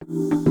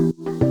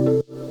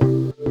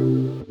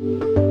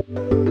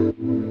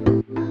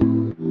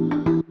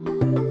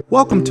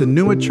Welcome to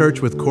Neuma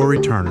Church with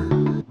Corey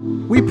Turner.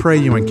 We pray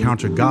you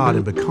encounter God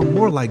and become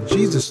more like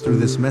Jesus through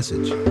this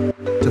message.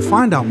 To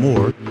find out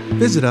more,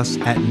 visit us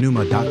at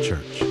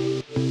neuma.church.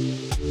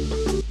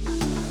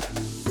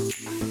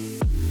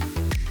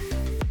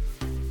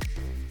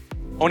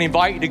 I want to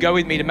invite you to go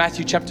with me to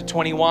Matthew chapter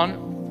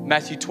 21.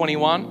 Matthew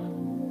 21.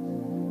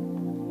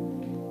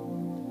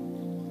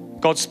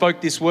 God spoke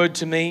this word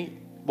to me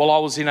while I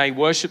was in a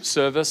worship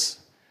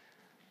service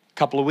a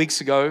couple of weeks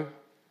ago,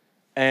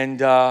 and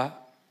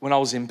when I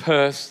was in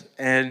Perth,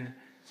 and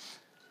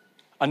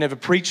I never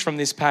preached from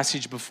this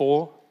passage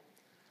before,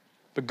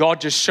 but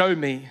God just showed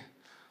me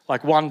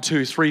like 1,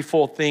 2, 3,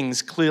 4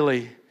 things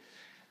clearly,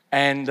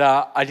 and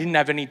I didn't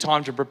have any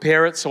time to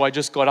prepare it, so I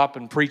just got up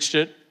and preached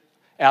it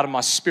out of my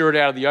spirit,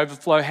 out of the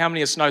overflow. How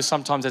many of us know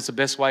sometimes that's the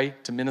best way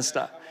to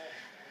minister?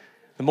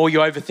 The more you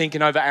overthink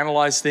and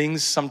overanalyze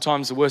things,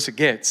 sometimes the worse it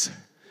gets.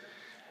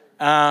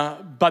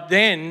 But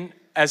then,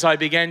 as I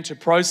began to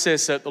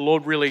process it, the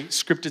Lord really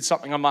scripted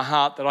something on my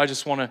heart that I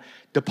just want to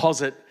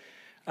deposit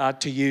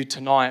to you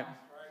tonight.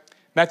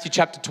 Matthew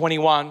chapter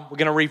 21, we're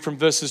going to read from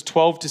verses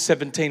 12 to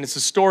 17. It's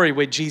a story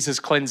where Jesus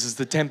cleanses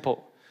the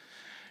temple.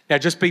 Now,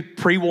 just be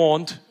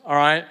pre-warned, all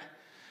right?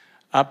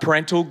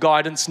 Parental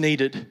guidance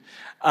needed.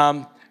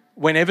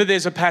 Whenever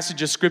there's a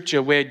passage of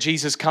scripture where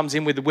Jesus comes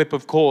in with a whip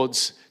of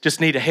cords, just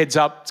need a heads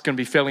up, it's going to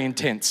be fairly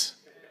intense,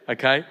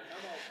 okay?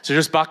 So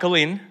just buckle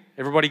in.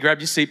 Everybody grab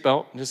your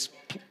seatbelt and just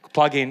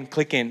plug in,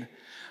 click in,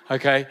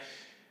 okay?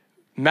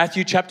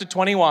 Matthew chapter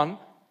 21,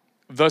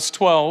 verse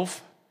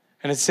 12,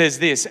 and it says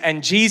this,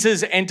 and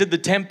Jesus entered the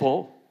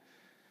temple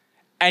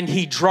and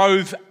he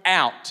drove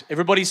out.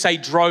 Everybody say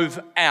drove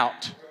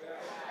out.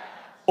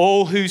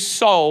 All who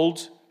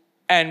sold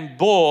and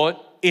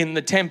bought in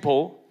the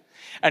temple,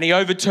 and he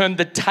overturned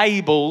the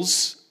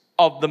tables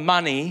of the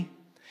money,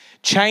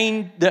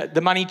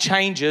 the money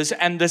changers,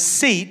 and the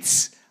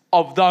seats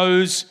of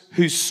those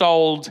who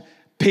sold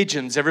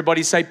pigeons.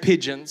 Everybody say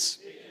pigeons.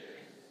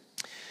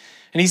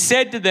 And he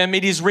said to them,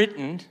 it is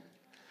written,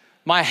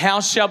 my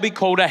house shall be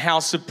called a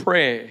house of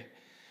prayer,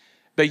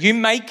 but you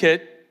make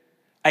it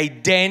a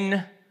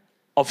den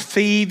of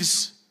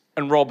thieves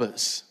and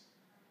robbers.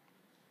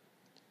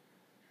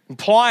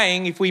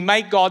 Implying if we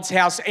make God's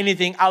house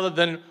anything other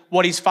than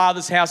what his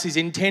Father's house is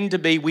intended to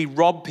be, we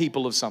rob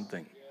people of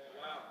something.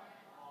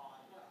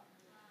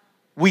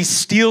 We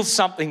steal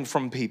something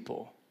from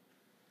people.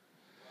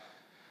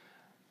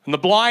 And the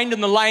blind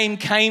and the lame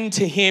came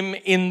to him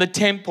in the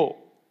temple,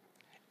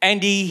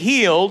 and he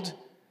healed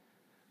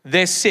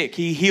their sick.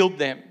 He healed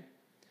them.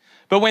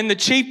 But when the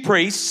chief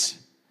priests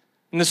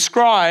and the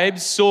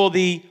scribes saw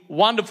the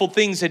wonderful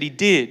things that he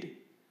did,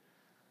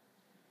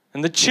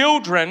 and the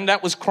children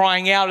that was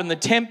crying out in the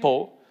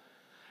temple,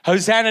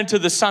 Hosanna to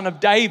the Son of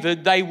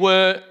David, they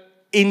were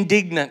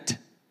indignant.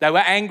 They were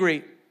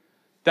angry.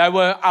 They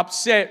were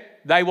upset.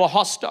 They were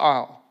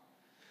hostile.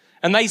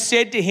 And they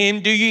said to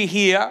him, do you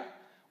hear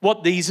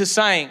what these are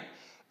saying?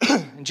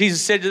 And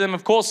Jesus said to them,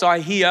 of course I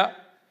hear.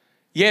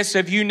 Yes,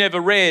 have you never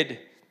read,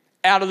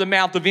 out of the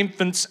mouth of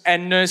infants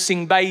and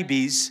nursing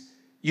babies,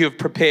 you have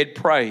prepared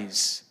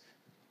praise.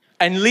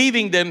 And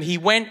leaving them, he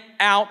went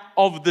out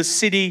of the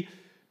city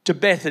to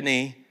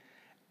Bethany,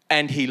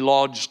 and he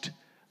lodged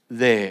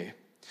there.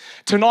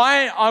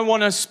 Tonight, I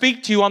want to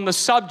speak to you on the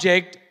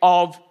subject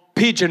of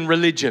pigeon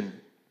religion.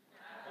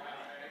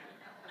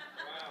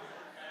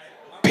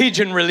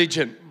 Pigeon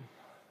religion.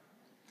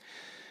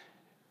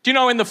 Do you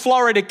know in the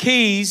Florida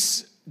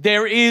Keys,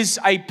 there is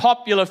a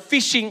popular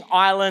fishing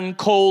island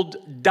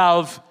called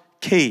Dove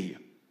Key.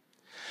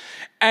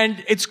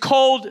 And it's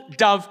called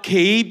Dove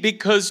Key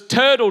because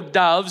turtle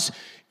doves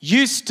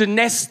used to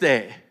nest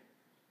there.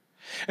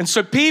 And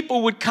so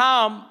people would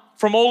come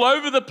from all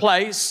over the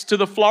place to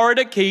the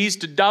Florida Keys,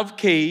 to Dove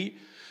Key,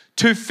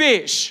 to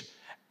fish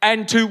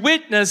and to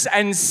witness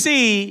and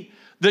see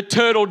the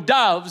turtle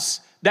doves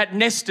that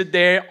nested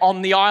there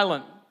on the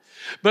island.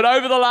 But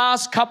over the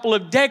last couple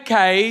of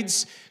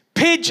decades,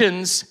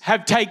 pigeons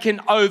have taken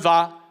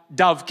over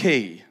Dove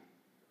Key.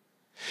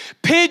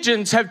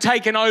 Pigeons have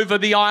taken over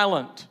the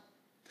island.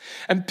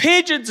 And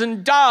pigeons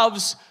and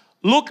doves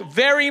look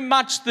very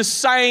much the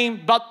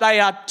same, but they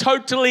are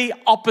totally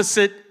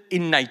opposite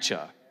in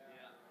nature.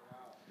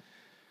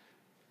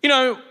 You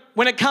know,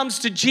 when it comes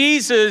to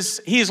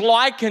Jesus, he is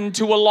likened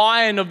to a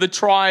lion of the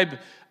tribe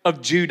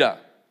of Judah.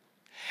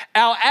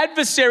 Our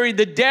adversary,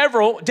 the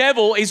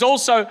devil is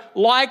also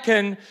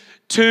likened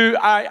to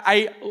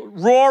a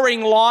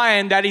roaring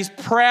lion that is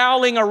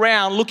prowling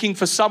around looking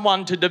for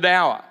someone to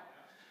devour.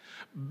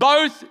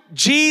 Both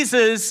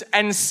Jesus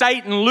and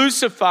Satan,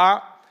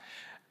 Lucifer,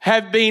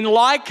 have been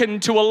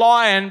likened to a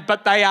lion,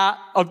 but they are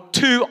of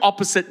two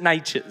opposite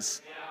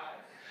natures.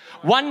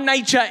 One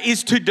nature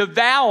is to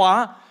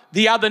devour,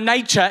 the other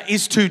nature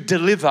is to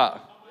deliver.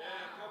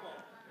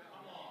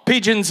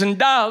 Pigeons and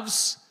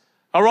doves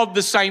are of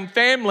the same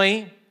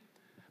family,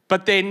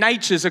 but their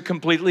natures are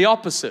completely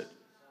opposite.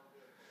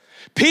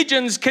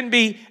 Pigeons can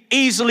be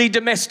easily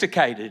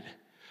domesticated,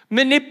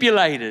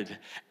 manipulated,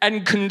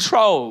 and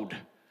controlled,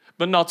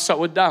 but not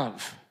so a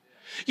dove.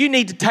 You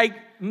need to take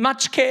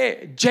much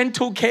care,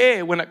 gentle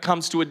care when it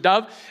comes to a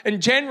dove,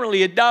 and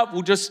generally a dove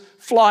will just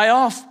fly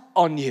off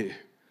on you.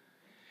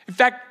 In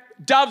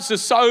fact, doves are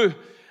so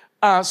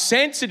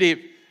sensitive.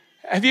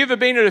 Have you ever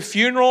been at a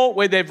funeral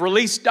where they've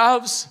released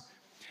doves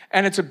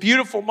and it's a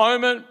beautiful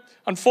moment?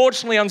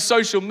 Unfortunately, on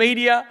social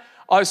media,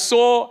 I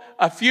saw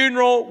a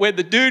funeral where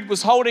the dude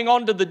was holding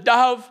on to the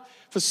dove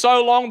for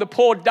so long, the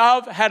poor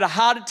dove had a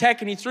heart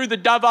attack and he threw the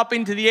dove up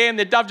into the air and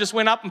the dove just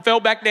went up and fell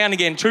back down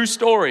again. True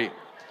story.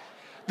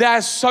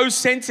 They're so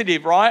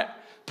sensitive, right?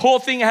 Poor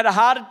thing had a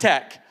heart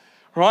attack,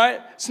 right?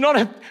 It's not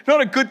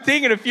a good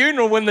thing at a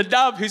funeral when the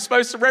dove who's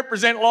supposed to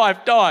represent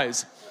life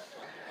dies.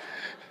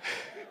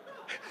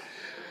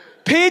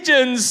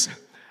 Pigeons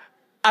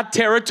are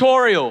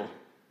territorial.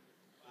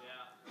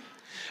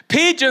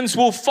 Pigeons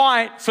will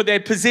fight for their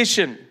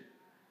position.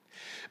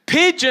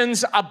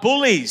 Pigeons are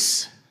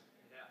bullies,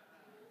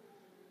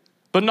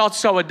 but not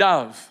so a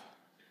dove.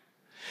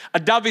 A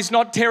dove is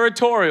not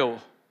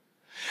territorial.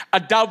 A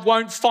dove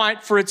won't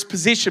fight for its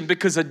position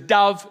because a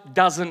dove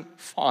doesn't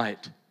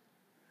fight.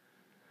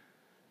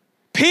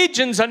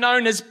 Pigeons are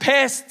known as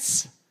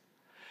pests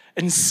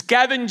and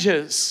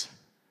scavengers.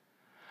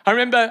 I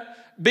remember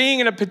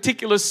being in a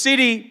particular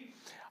city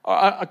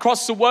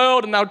across the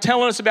world, and they were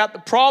telling us about the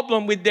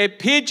problem with their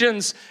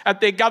pigeons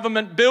at their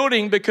government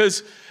building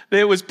because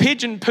there was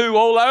pigeon poo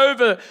all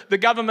over the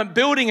government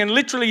building, and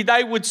literally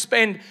they would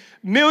spend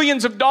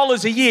millions of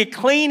dollars a year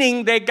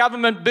cleaning their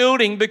government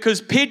building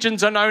because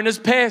pigeons are known as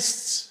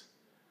pests,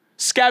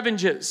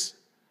 scavengers,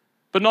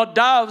 but not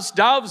doves.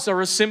 Doves are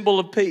a symbol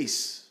of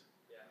peace.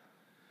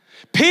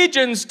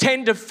 Pigeons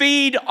tend to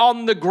feed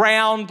on the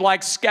ground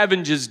like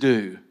scavengers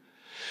do,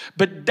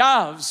 but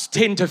doves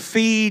tend to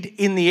feed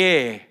in the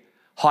air,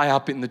 high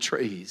up in the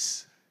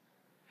trees.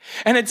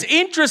 And it's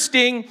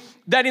interesting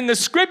that in the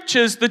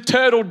scriptures, the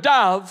turtle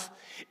dove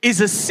is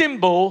a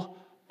symbol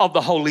of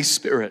the Holy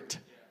Spirit.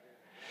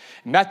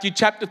 In Matthew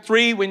chapter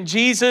 3, when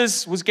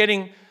Jesus was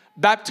getting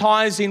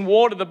baptized in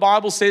water, the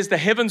Bible says the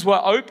heavens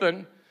were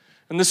open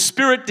and the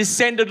Spirit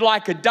descended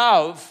like a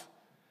dove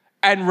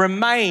and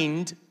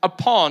remained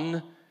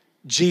upon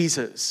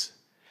Jesus.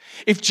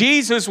 If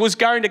Jesus was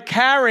going to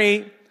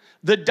carry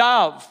the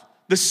dove,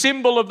 the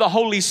symbol of the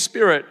Holy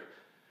Spirit,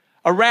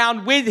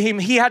 around with him,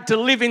 he had to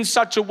live in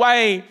such a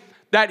way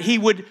that he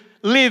would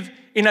live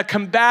in a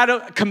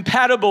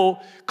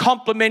compatible,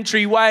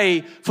 complementary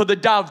way for the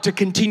dove to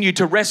continue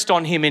to rest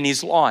on him in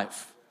his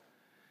life.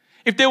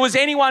 If there was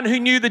anyone who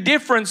knew the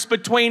difference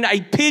between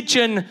a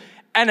pigeon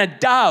and a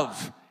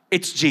dove,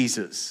 it's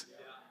Jesus.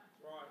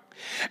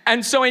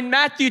 And so in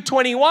Matthew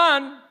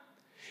 21,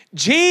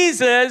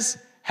 Jesus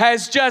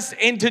has just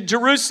entered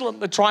Jerusalem,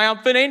 the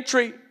triumphant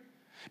entry.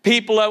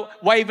 People are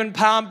waving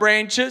palm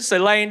branches. They're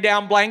laying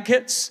down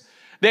blankets.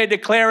 They're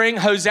declaring,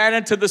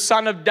 Hosanna to the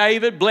Son of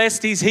David.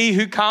 Blessed is he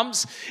who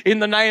comes in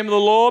the name of the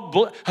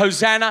Lord.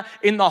 Hosanna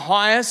in the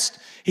highest.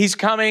 He's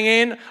coming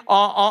in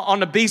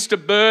on a beast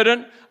of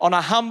burden, on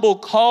a humble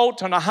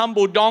colt, on a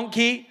humble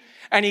donkey.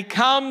 And he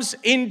comes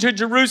into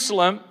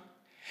Jerusalem.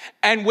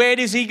 And where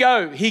does he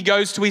go? He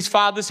goes to his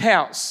Father's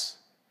house.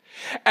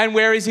 And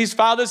where is his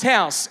Father's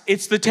house?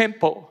 It's the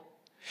temple.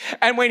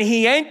 And when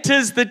he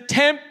enters the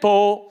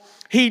temple,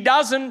 he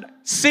doesn't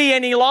see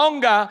any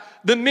longer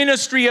the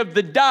ministry of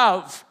the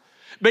dove,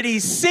 but he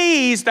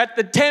sees that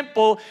the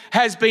temple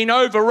has been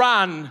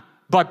overrun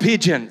by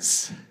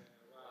pigeons.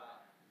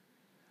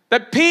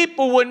 That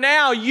people were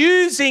now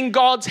using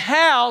God's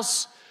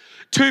house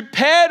to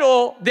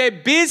peddle their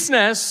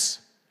business,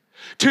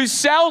 to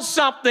sell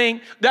something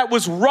that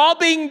was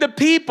robbing the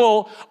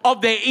people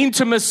of their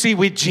intimacy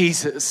with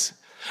Jesus,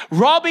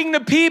 robbing the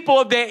people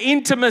of their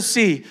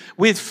intimacy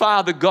with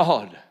Father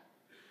God.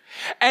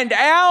 And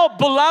our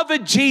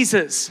beloved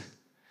Jesus,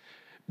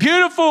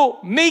 beautiful,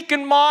 meek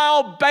and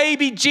mild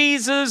baby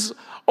Jesus,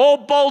 all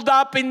balled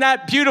up in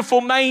that beautiful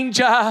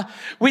manger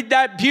with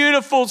that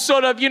beautiful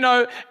sort of,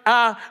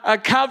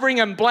 covering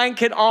and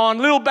blanket on.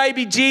 Little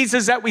baby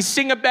Jesus that we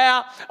sing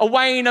about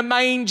away in a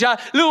manger.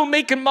 Little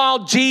meek and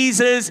mild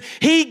Jesus.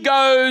 He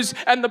goes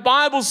and the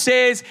Bible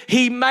says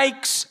he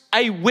makes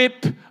a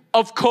whip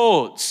of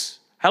cords.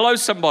 Hello,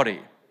 somebody.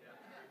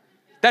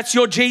 That's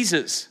your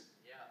Jesus.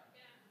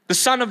 The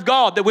Son of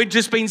God that we've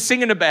just been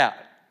singing about.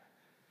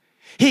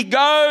 He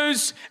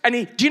goes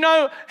and do you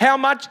know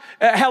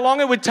how long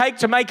it would take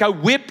to make a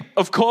whip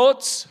of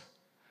cords?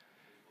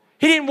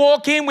 He didn't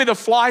walk in with a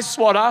fly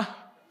swatter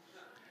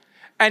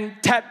and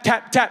tap,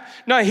 tap, tap.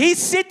 No, he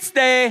sits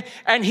there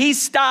and he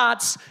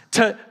starts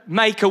to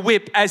make a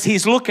whip as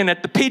he's looking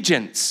at the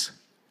pigeons.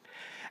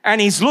 And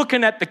he's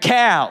looking at the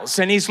cows,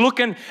 and he's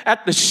looking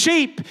at the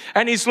sheep,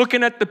 and he's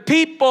looking at the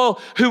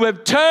people who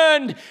have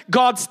turned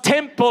God's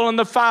temple and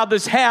the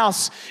Father's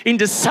house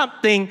into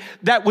something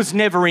that was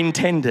never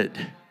intended.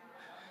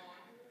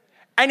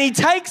 And he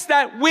takes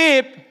that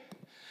whip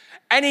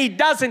and he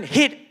doesn't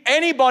hit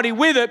anybody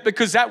with it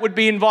because that would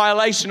be in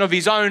violation of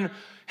his own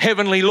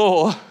heavenly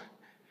law.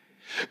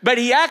 But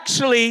he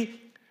actually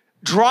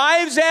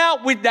drives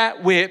out with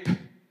that whip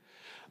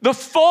the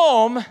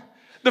form,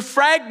 the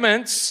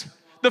fragments,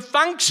 the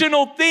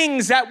functional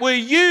things that were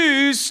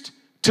used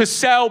to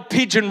sell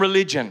pigeon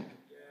religion.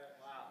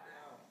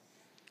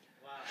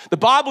 The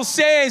Bible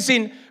says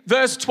in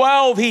verse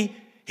 12,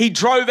 he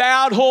drove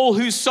out all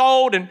who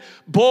sold and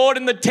bought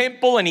in the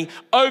temple, and he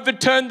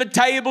overturned the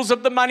tables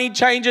of the money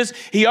changers.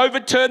 He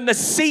overturned the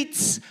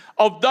seats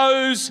of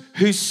those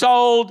who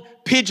sold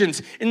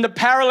pigeons. In the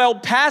parallel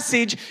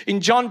passage in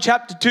John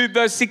chapter 2,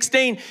 verse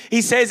 16,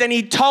 he says, and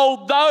he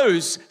told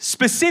those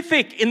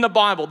specific in the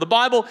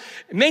Bible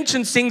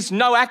mentions things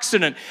no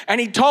accident. And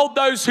he told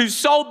those who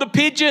sold the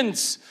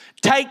pigeons,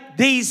 take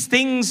these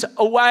things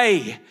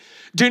away.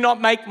 Do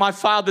not make my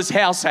Father's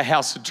house a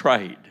house of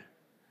trade.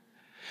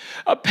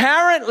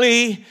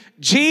 Apparently,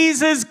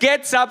 Jesus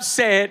gets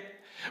upset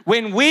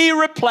when we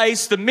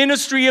replace the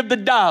ministry of the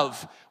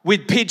dove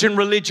with pigeon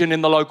religion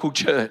in the local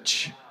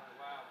church.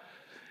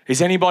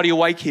 Is anybody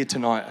awake here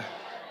tonight?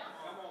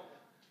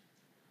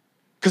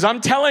 Because I'm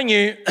telling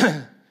you,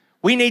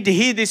 we need to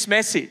hear this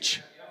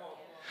message.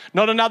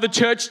 Not another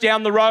church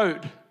down the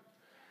road.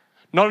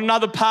 Not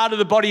another part of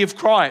the body of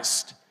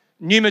Christ.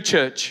 Neuma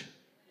Church.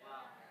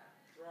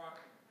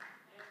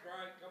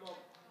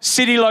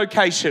 City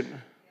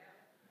location.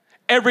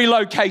 Every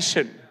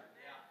location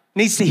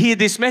needs to hear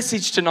this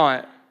message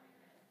tonight.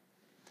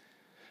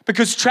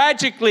 Because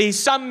tragically,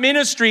 some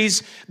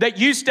ministries that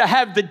used to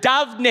have the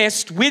dove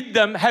nest with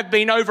them have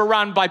been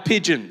overrun by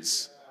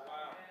pigeons.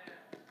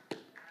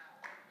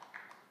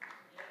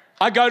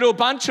 I go to a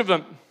bunch of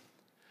them.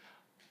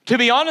 To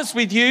be honest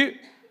with you,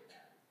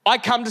 I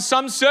come to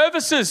some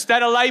services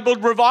that are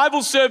labeled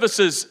revival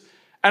services,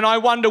 and I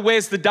wonder,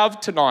 where's the dove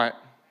tonight?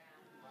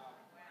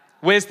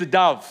 Where's the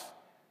dove?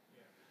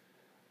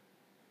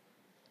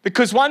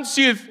 Because once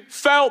you've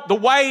felt the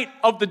weight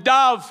of the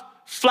dove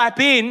flap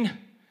in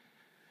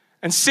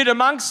and sit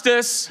amongst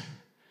us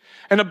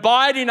and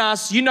abide in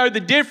us, you know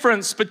the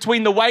difference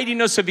between the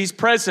weightiness of his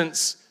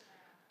presence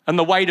and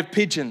the weight of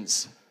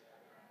pigeons.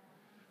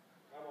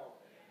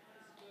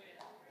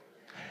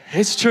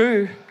 It's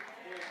true.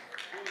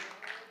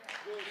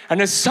 And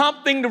there's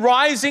something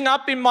rising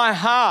up in my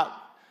heart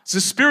as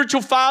a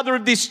spiritual father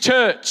of this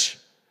church,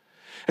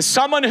 as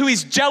someone who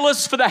is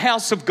jealous for the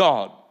house of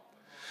God,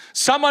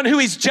 someone who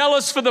is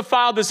jealous for the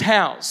Father's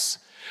house,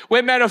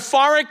 where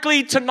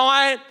metaphorically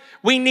tonight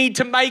we need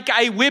to make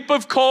a whip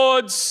of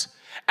cords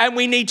and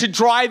we need to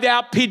drive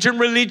out pigeon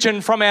religion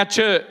from our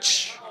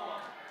church.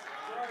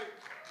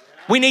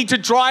 We need to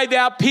drive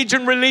out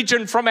pigeon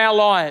religion from our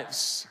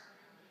lives.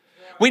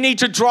 We need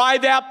to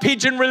drive out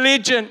pigeon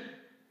religion.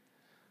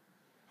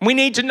 We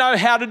need to know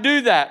how to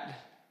do that.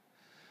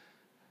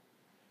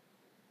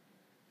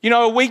 You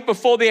know, a week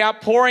before the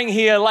outpouring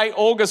here, late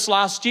August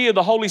last year,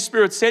 the Holy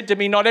Spirit said to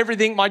me, not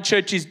everything my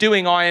church is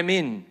doing, I am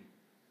in.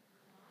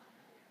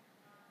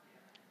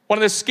 One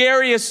of the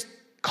scariest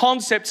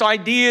concepts,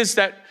 ideas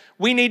that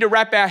we need to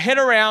wrap our head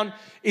around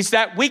is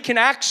that we can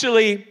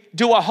actually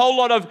do a whole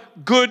lot of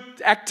good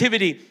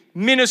activity,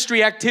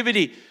 ministry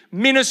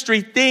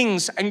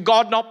things, and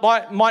God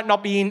might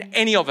not be in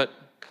any of it.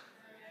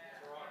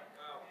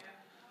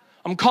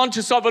 I'm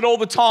conscious of it all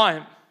the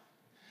time.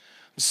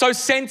 I'm so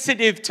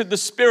sensitive to the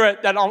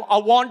Spirit that I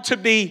want to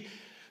be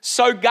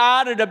so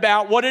guarded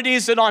about what it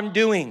is that I'm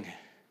doing.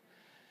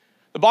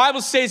 The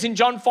Bible says in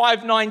John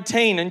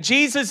 5:19, and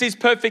Jesus is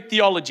perfect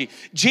theology.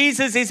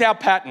 Jesus is our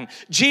pattern.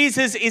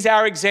 Jesus is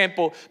our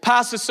example.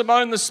 Pastor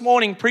Simone this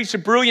morning preached a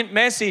brilliant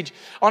message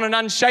on an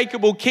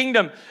unshakable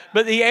kingdom,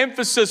 but the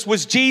emphasis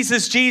was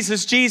Jesus,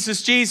 Jesus,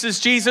 Jesus, Jesus,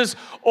 Jesus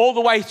all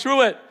the way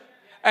through it.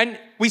 And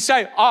we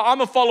say,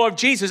 I'm a follower of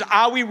Jesus.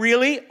 Are we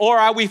really, or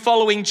are we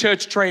following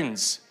church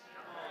trends?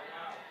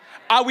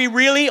 Are we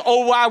really,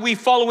 or are we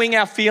following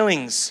our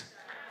feelings?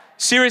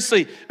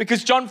 Seriously,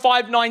 because John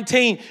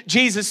 5:19,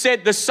 Jesus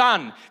said the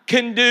Son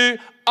can do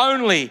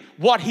only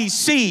what he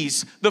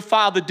sees the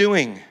Father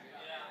doing.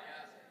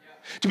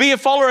 To be a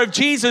follower of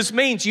Jesus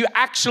means you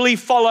actually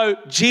follow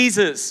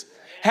Jesus.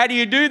 How do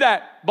you do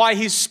that? By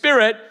his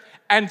Spirit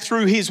and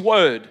through his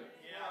word.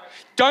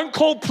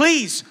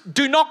 Please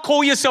do not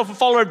call yourself a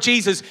follower of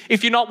Jesus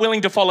if you're not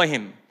willing to follow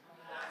him.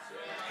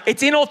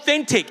 It's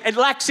inauthentic. It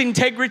lacks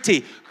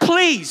integrity.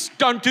 Please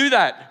don't do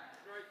that.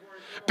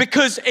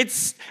 Because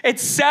it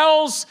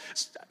sells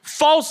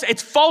false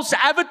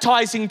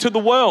advertising to the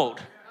world.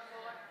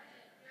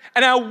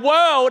 And our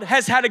world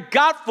has had a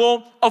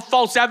gutful of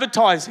false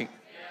advertising.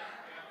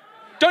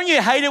 Don't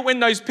you hate it when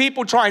those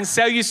people try and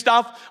sell you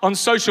stuff on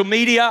social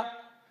media?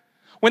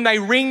 When they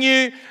ring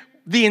you,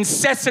 the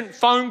incessant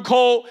phone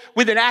call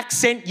with an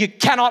accent you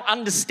cannot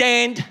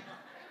understand.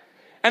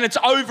 And it's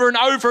over and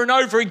over and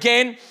over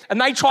again.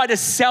 And they try to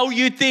sell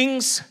you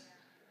things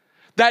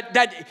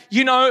that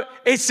you know,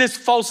 it's just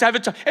false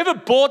advertising. Ever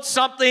bought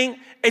something,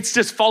 it's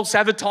just false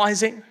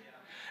advertising?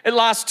 It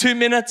lasts 2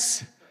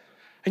 minutes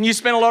and you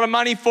spend a lot of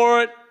money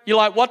for it. You're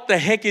like, what the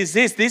heck is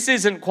this? This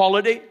isn't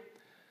quality.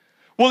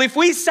 Well, if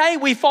we say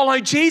we follow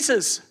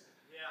Jesus,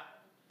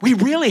 we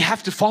really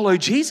have to follow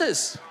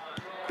Jesus.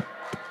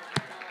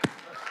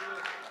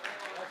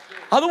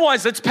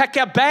 Otherwise, let's pack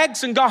our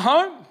bags and go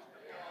home.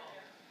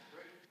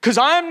 Because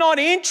I'm not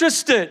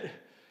interested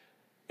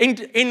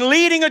in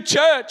leading a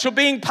church or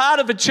being part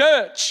of a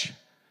church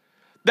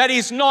that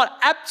is not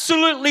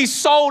absolutely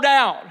sold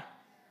out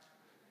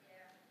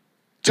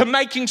to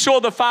making sure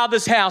the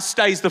Father's house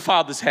stays the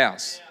Father's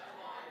house.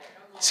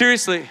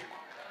 Seriously,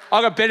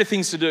 I've got better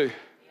things to do.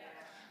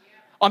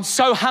 I'm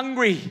so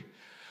hungry.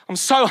 I'm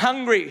so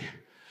hungry.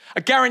 I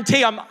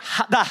guarantee I'm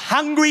the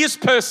hungriest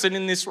person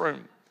in this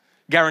room.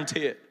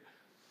 Guarantee it.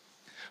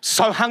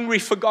 So hungry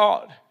for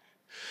God.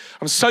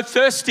 I'm so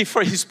thirsty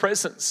for His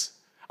presence.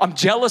 I'm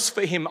jealous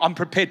for Him. I'm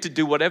prepared to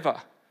do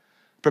whatever.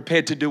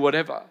 Prepared to do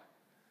whatever.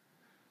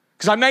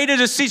 Because I made a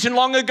decision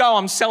long ago,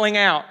 I'm selling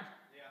out.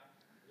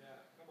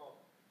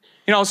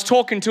 You know, I was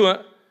talking to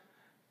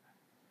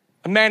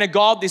a man of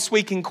God this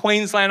week in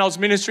Queensland. I was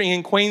ministering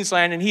in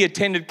Queensland, and he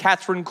attended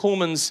Catherine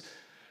Kuhlman's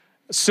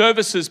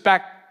services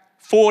back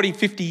 40,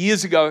 50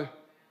 years ago.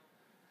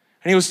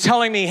 And he was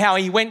telling me how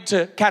he went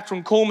to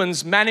Catherine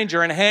Kuhlman's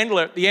manager and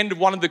handler at the end of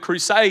one of the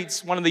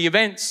crusades, one of the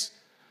events.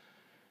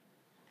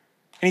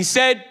 And he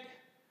said,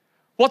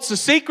 "What's the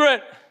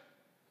secret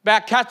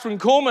about Catherine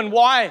Kuhlman?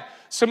 Why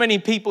so many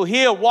people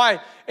here?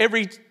 Why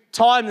every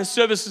time the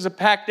services are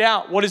packed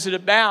out? What is it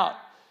about?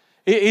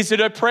 Is it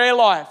her prayer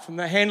life?" And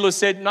the handler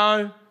said,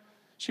 "No,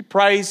 she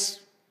prays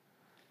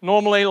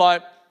normally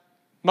like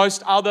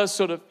most other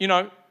sort of,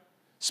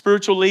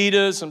 spiritual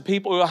leaders and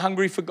people who are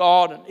hungry for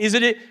God." And is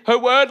it her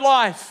word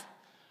life?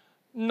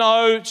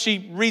 "No,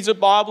 she reads the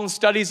Bible and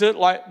studies it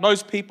like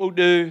most people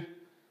do."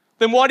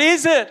 "Then what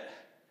is it?"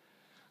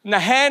 And the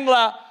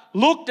handler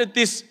looked at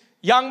this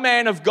young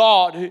man of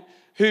God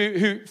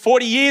who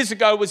 40 years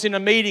ago was in a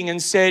meeting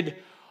and said,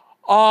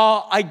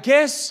 "I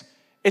guess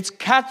it's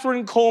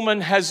Catherine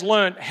Kuhlman has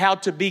learned how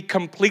to be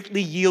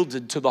completely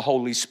yielded to the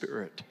Holy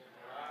Spirit."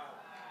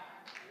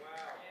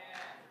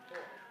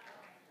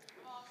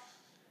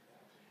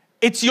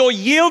 It's your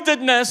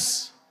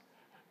yieldedness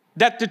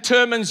that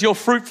determines your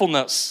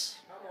fruitfulness.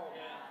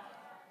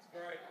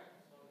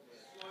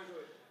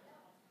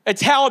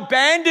 It's how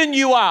abandoned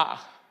you are,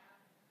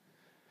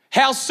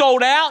 how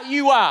sold out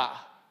you are,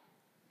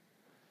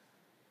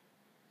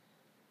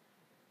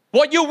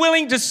 what you're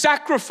willing to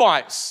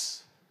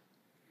sacrifice.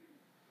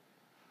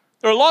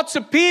 There are lots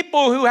of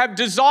people who have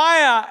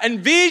desire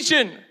and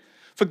vision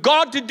for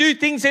God to do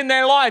things in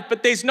their life,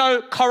 but there's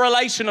no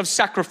correlation of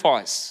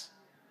sacrifice.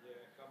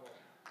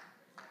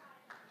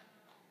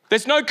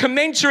 There's no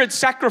commensurate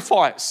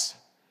sacrifice.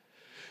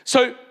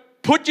 So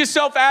put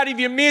yourself out of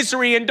your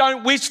misery and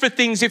don't wish for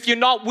things if you're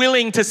not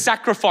willing to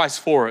sacrifice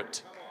for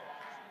it.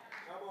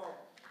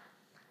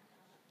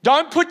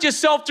 Don't put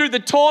yourself through the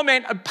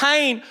torment and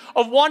pain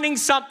of wanting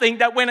something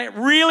that when it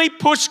really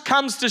push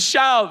comes to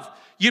shove,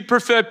 you'd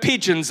prefer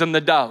pigeons than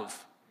the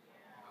dove.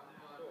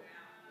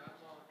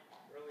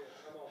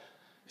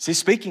 Is He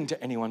speaking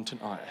to anyone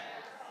tonight?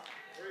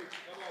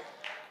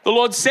 The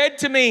Lord said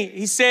to me,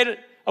 He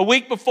said a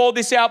week before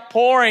this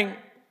outpouring,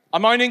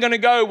 "I'm only going to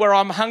go where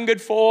I'm hungered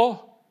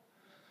for,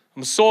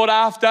 I'm sought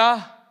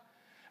after,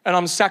 and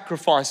I'm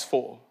sacrificed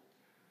for."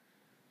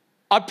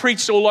 I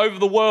preached all over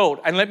the world,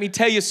 and let me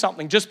tell you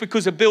something, just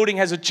because a building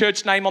has a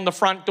church name on the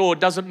front door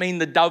doesn't mean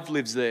the dove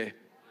lives there.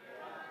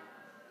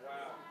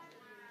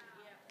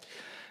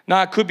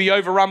 No, it could be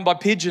overrun by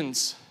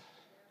pigeons.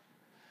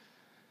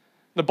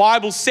 The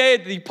Bible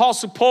said the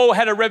Apostle Paul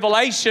had a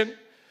revelation,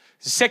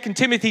 2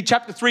 Timothy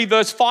chapter 3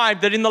 verse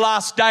 5, that in the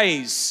last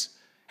days,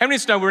 how many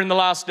of us know we're in the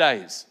last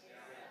days?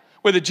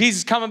 Whether Jesus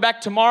is coming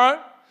back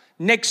tomorrow,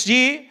 next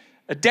year,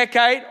 a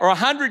decade, or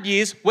 100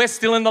 years, we're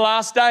still in the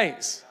last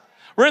days.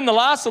 We're in the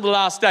last of the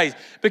last days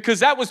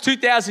because that was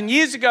 2,000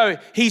 years ago.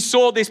 He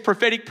saw this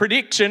prophetic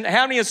prediction.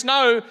 How many of us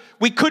know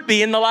we could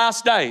be in the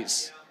last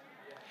days?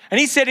 And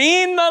he said,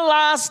 in the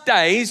last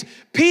days,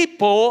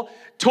 people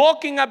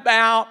talking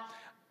about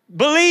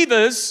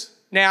believers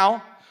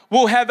now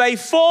will have a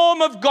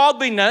form of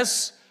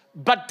godliness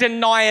but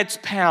deny its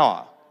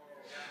power.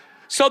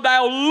 So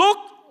they'll look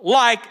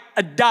like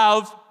a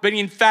dove, but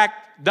in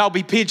fact, they'll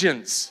be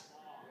pigeons.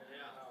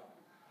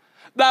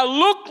 They'll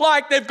look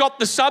like they've got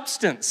the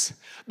substance.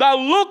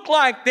 They'll look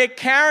like they're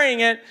carrying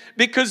it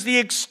because the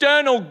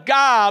external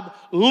garb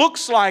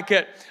looks like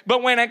it.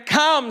 But when it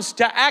comes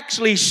to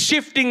actually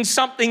shifting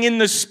something in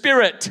the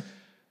spirit,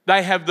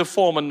 they have the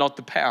form and not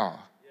the power.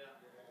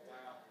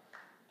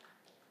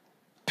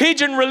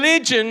 Pigeon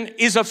religion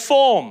is a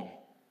form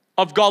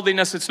of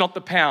godliness. It's not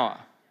the power.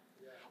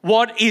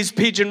 What is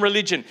pigeon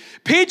religion?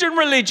 Pigeon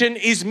religion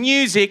is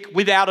music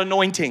without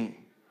anointing.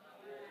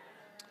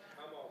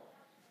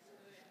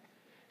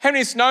 How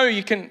many of us know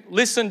you can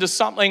listen to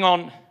something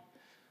on,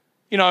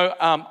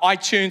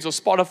 iTunes or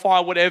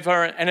Spotify or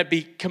whatever, and it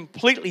be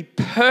completely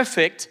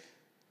perfect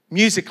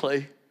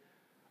musically,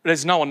 but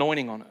there's no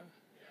anointing on it.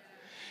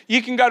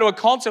 You can go to a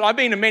concert. I've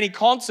been to many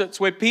concerts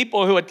where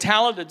people who are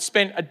talented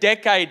spent a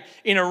decade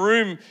in a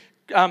room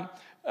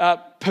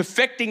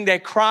perfecting their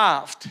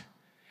craft,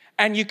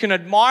 and you can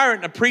admire it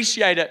and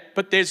appreciate it,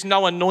 but there's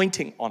no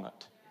anointing on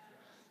it.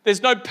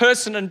 There's no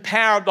person and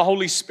power of the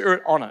Holy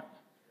Spirit on it.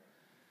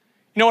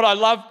 You know what I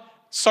love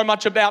so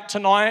much about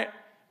tonight?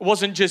 It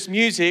wasn't just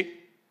music,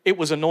 it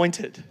was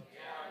anointed.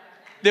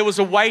 There was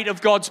a weight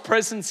of God's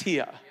presence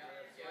here.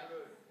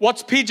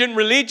 What's pigeon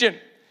religion?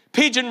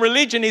 Pigeon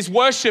religion is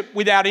worship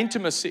without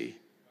intimacy.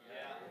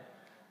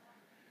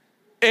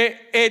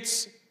 It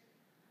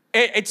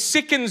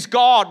sickens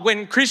God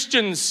when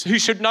Christians who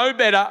should know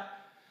better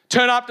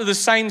turn up to the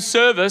same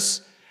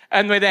service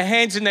and with their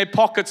hands in their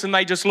pockets and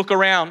they just look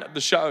around at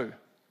the show.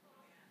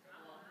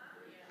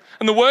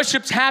 And the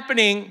worship's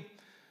happening,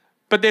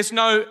 but there's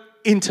no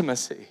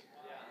intimacy.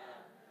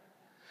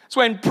 It's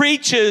when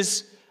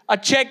preachers are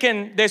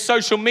checking their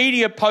social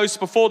media posts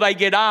before they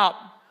get up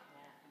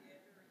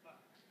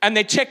and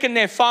they're checking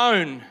their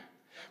phone.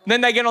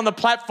 Then they get on the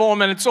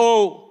platform and it's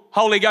all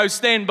Holy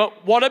Ghost then.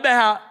 But what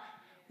about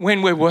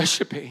when we're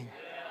worshiping?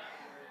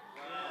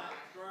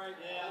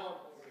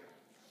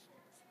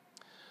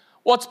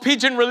 What's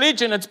pigeon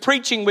religion? It's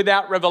preaching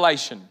without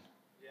revelation.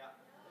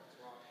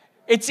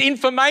 It's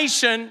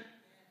information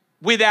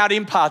without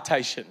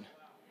impartation.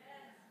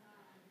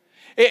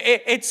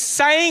 It's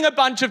saying a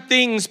bunch of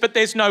things, but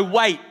there's no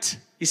weight.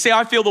 You see,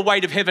 I feel the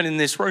weight of heaven in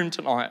this room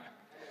tonight.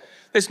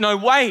 There's no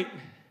weight.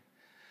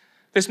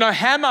 There's no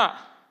hammer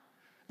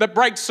that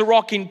breaks the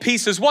rock in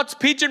pieces. What's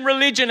pigeon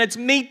religion? It's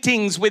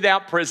meetings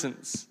without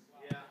presence.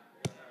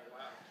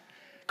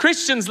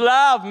 Christians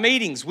love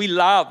meetings. We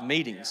love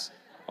meetings.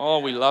 Oh,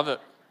 we love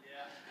it.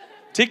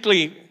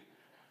 Particularly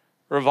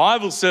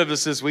revival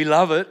services, we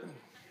love it.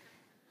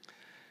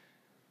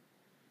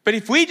 But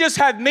if we just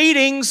have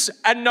meetings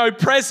and no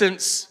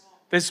presence,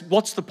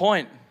 what's the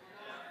point?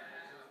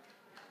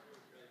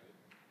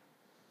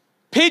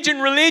 Pigeon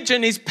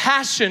religion is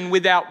passion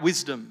without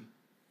wisdom.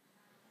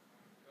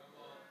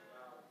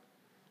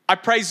 I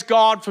praise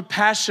God for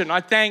passion.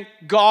 I thank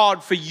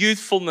God for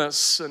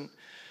youthfulness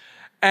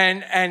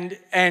and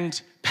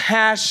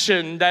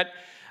passion that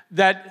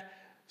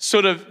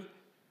sort of,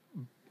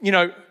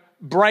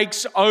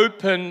 breaks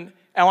open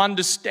our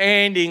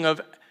understanding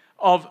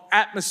of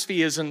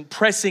atmospheres and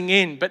pressing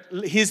in. But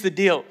here's the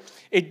deal.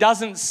 It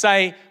doesn't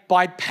say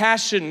by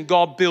passion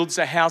God builds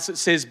a house. It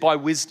says by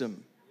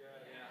wisdom.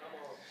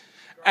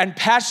 And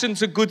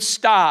passion's a good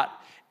start.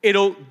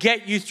 It'll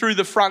get you through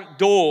the front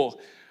door,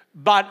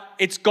 but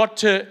it's got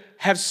to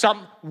have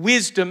some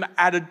wisdom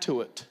added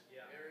to it.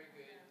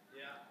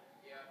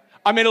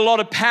 I mean, a lot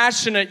of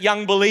passionate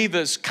young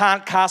believers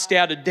can't cast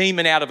out a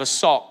demon out of a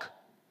sock.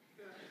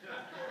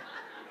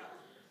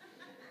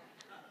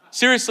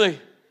 Seriously.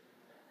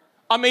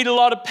 I meet a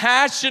lot of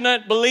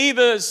passionate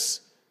believers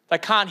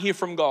that can't hear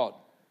from God.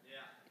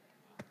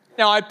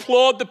 Now, I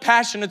applaud the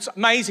passion. It's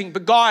amazing.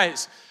 But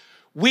guys,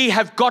 we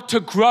have got to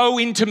grow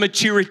into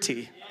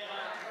maturity.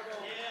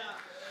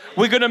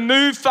 We're going to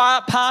move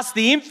far past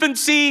the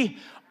infancy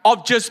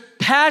of just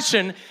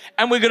passion,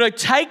 and we're going to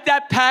take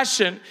that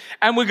passion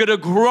and we're going to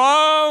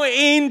grow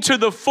into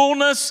the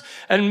fullness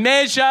and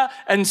measure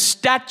and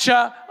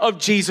stature of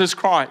Jesus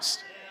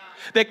Christ.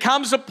 There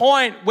comes a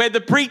point where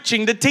the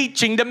preaching, the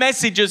teaching, the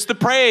messages, the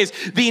prayers,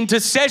 the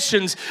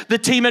intercessions, the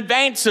team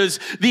advances,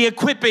 the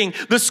equipping,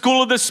 the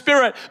school of the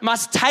Spirit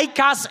must take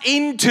us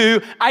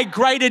into a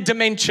greater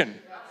dimension,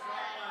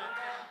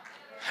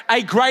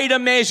 a greater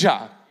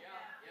measure.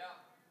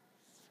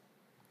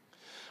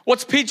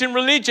 What's pigeon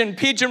religion?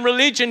 Pigeon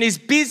religion is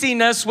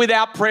busyness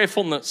without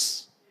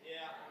prayerfulness.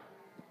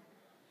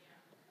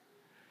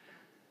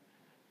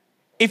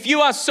 If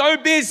you are so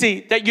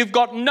busy that you've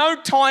got no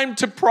time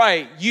to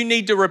pray, you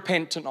need to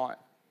repent tonight.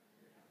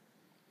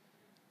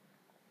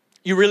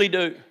 You really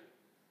do.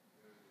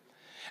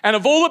 And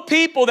of all the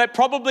people that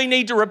probably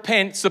need to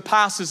repent, it's the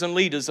pastors and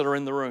leaders that are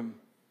in the room.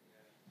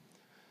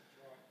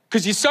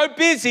 Because you're so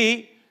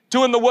busy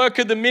doing the work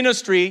of the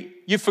ministry,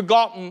 you've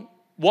forgotten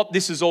what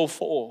this is all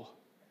for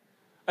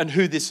and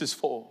who this is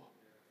for.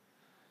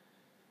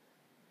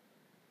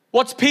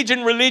 What's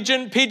pigeon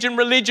religion? Pigeon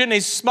religion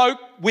is smoke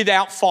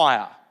without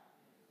fire.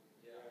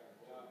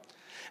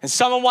 And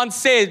someone once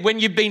said, when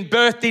you've been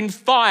birthed in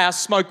fire,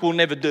 smoke will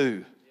never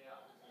do.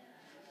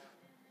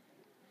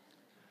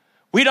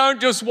 We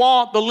don't just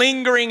want the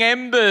lingering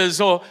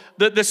embers or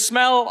the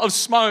smell of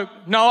smoke.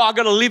 No, I've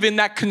got to live in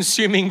that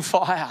consuming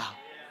fire.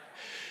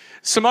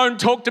 Simone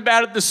talked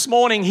about it this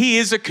morning. He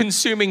is a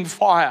consuming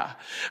fire.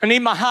 I need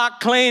my heart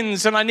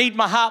cleansed and I need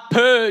my heart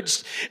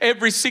purged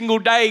every single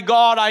day.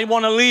 God, I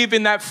want to live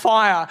in that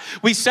fire.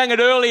 We sang it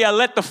earlier,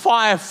 let the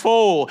fire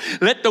fall,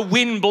 let the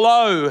wind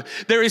blow.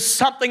 There is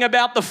something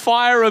about the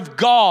fire of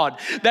God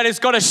that has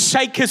got to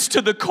shake us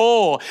to the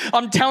core.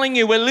 I'm telling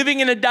you, we're living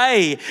in a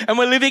day and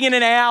we're living in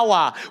an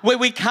hour where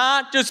we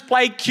can't just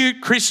play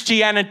cute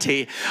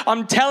Christianity.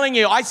 I'm telling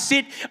you, I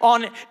sit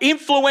on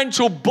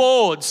influential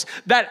boards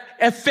that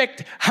affect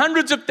affect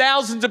hundreds of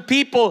thousands of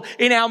people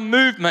in our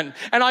movement.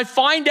 And I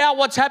find out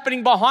what's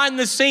happening behind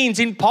the scenes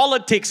in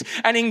politics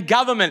and in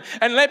government.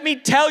 And let me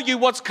tell you,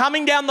 what's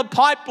coming down the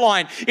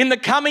pipeline in the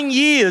coming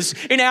years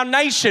in our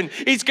nation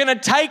is going to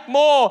take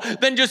more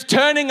than just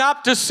turning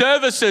up to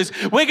services.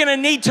 We're going to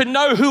need to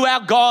know who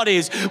our God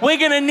is. We're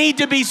going to need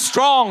to be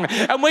strong,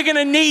 and we're going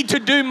to need to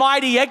do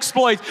mighty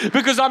exploits,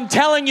 because I'm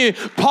telling you,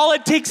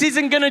 politics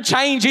isn't going to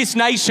change this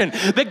nation.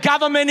 The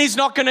government is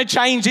not going to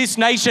change this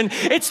nation.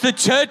 It's the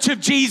church of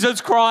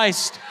Jesus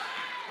Christ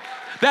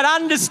that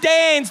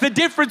understands the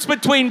difference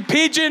between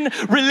pigeon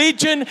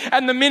religion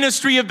and the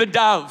ministry of the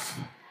dove.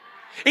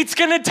 It's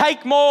going to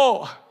take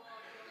more.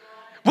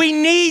 We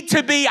need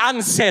to be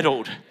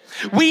unsettled.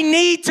 We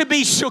need to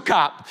be shook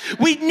up.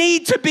 We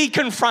need to be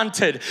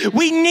confronted.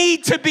 We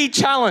need to be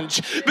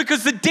challenged,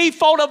 because the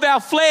default of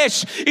our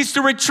flesh is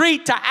to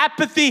retreat to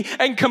apathy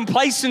and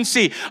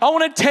complacency. I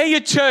want to tell you,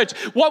 church,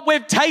 what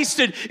we've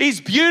tasted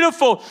is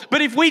beautiful.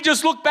 But if we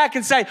just look back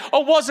and say, oh,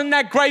 wasn't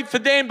that great for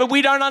them? But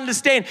we don't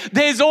understand.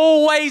 There's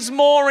always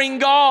more in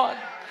God.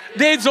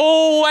 There's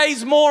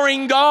always more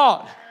in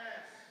God.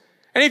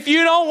 And if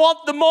you don't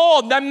want the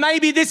more, then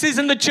maybe this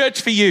isn't the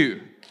church for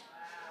you.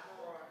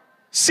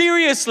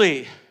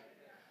 Seriously,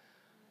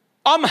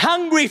 I'm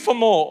hungry for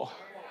more.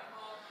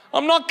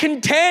 I'm not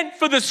content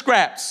for the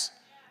scraps.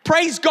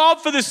 Praise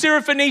God for the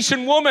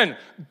Syrophoenician woman.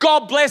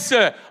 God bless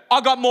her. I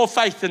got more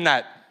faith than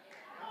that.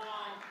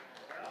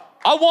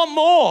 I want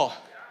more.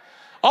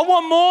 I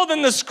want more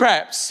than the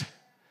scraps.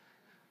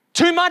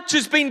 Too much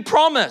has been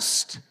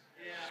promised.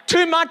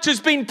 Too much has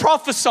been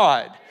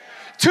prophesied.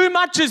 Too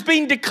much has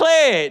been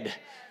declared.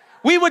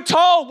 We were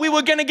told we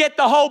were going to get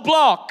the whole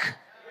block.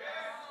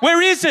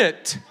 Where is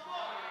it?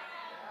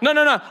 No.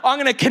 I'm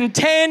going to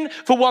contend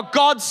for what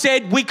God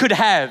said we could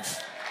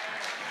have.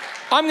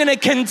 I'm going to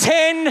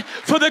contend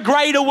for the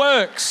greater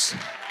works.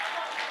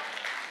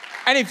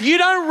 And if you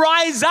don't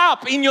rise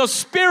up in your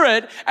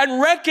spirit and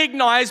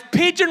recognize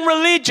pigeon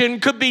religion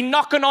could be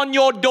knocking on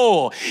your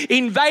door,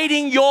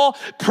 invading your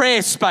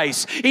prayer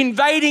space,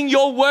 invading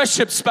your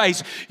worship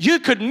space, you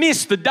could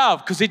miss the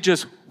dove because it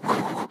just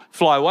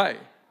fly away.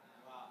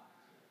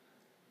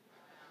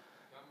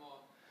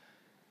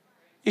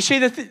 You see,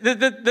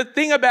 the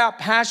thing about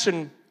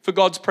passion for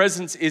God's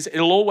presence is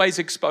it'll always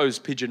expose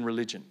pigeon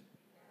religion.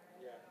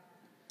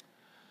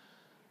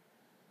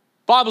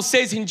 Bible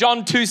says in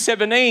John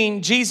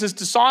 2:17, Jesus'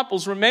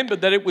 disciples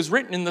remembered that it was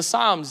written in the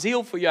Psalms,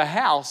 zeal for your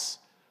house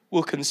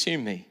will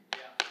consume me.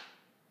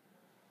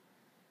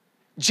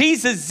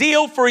 Jesus'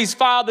 zeal for his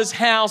Father's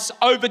house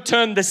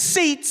overturned the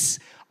seats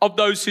of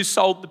those who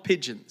sold the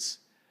pigeons.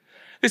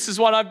 This is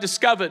what I've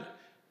discovered.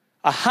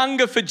 A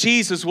hunger for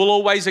Jesus will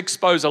always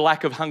expose a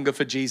lack of hunger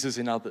for Jesus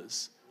in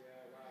others.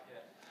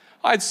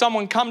 I had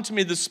someone come to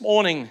me this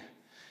morning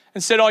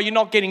and said, oh, you're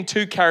not getting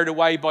too carried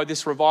away by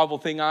this revival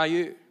thing, are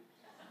you?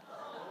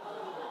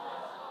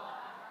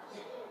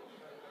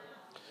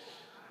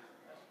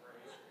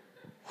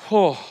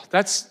 Oh,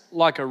 that's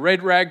like a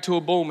red rag to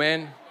a bull,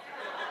 man.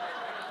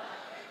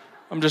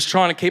 I'm just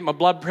trying to keep my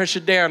blood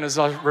pressure down as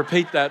I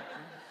repeat that.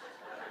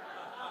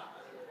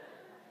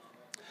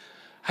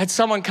 I had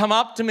someone come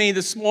up to me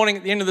this morning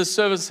at the end of the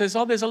service and says,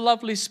 oh, there's a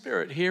lovely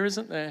spirit here,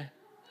 isn't there?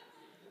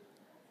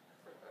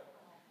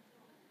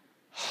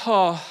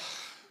 Oh,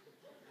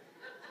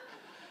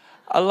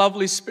 a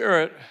lovely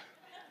spirit.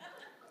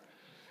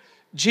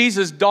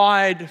 Jesus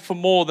died for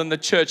more than the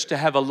church to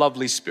have a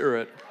lovely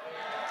spirit.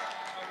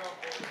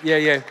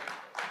 Yeah.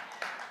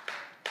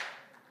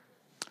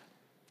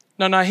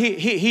 No,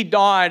 he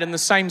died, and the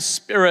same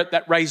spirit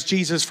that raised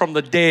Jesus from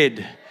the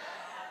dead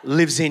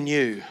lives in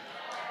you.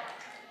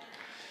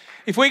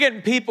 If we're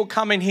getting people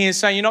coming here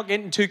saying you're not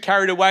getting too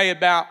carried away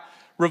about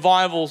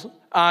revival,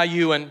 are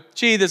you? And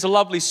gee, there's a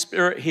lovely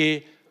spirit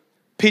here.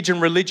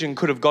 Pigeon religion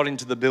could have got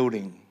into the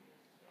building.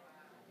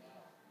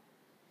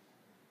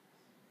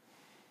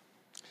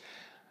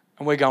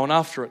 And we're going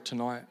after it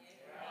tonight.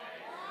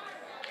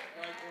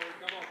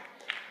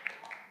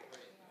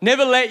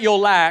 Never let your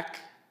lack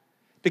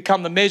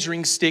become the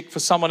measuring stick for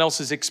someone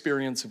else's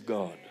experience of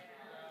God.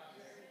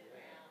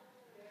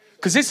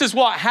 Because this is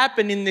what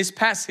happened in this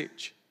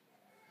passage.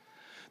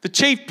 The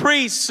chief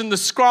priests and the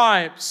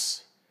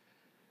scribes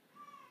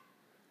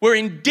were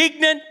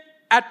indignant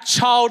at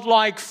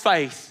childlike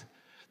faith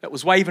that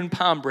was waving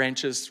palm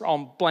branches,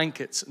 throwing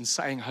blankets and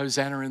saying,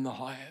 Hosanna in the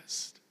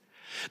highest.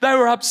 They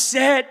were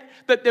upset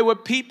that there were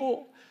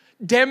people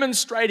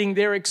demonstrating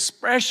their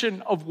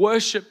expression of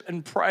worship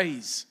and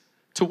praise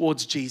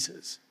towards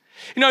Jesus.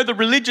 You know, the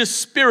religious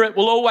spirit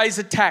will always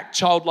attack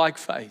childlike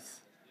faith.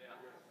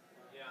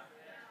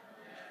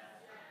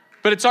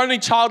 But it's only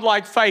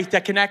childlike faith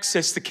that can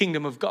access the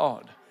kingdom of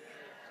God.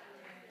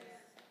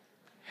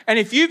 And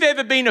if you've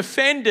ever been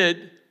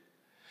offended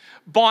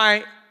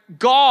by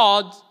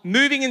God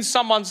moving in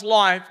someone's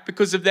life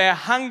because of their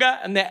hunger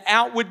and their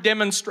outward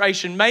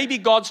demonstration, maybe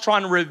God's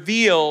trying to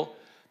reveal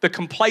the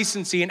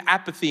complacency and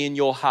apathy in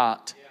your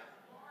heart.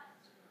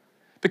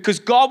 Because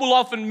God will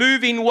often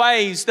move in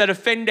ways that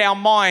offend our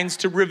minds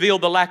to reveal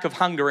the lack of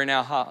hunger in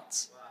our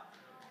hearts.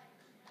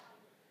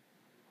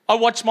 I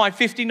watched my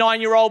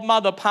 59-year-old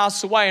mother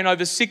pass away, and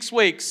over 6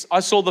 weeks, I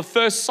saw the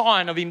first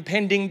sign of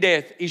impending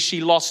death is she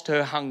lost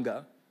her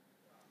hunger.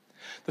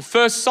 The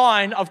first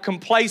sign of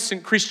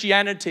complacent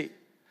Christianity,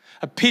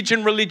 a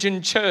pigeon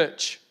religion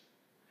church,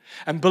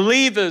 and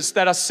believers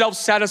that are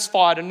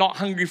self-satisfied and not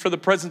hungry for the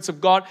presence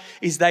of God,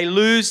 is they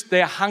lose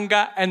their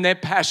hunger and their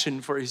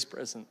passion for His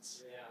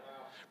presence.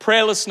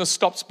 Prayerlessness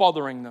stops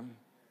bothering them.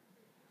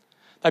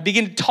 They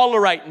begin to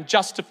tolerate and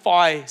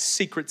justify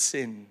secret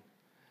sin.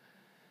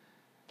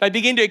 They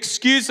begin to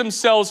excuse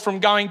themselves from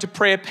going to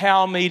prayer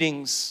power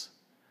meetings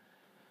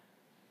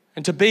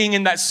and to being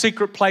in that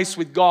secret place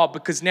with God,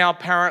 because now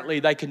apparently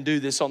they can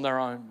do this on their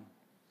own.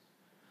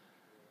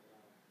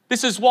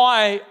 This is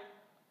why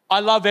I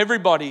love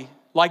everybody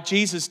like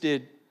Jesus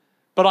did,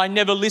 but I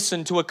never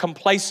listen to a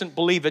complacent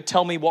believer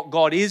tell me what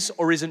God is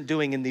or isn't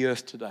doing in the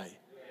earth today.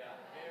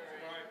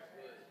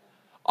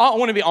 I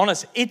want to be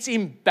honest, it's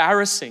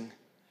embarrassing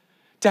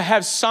to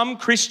have some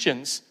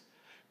Christians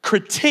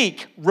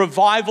critique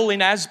revival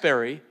in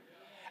Asbury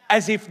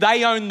as if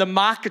they own the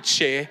market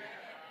share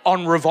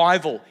on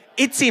revival.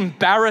 It's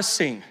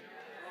embarrassing.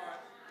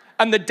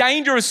 And the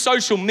danger of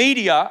social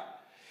media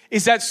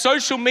is that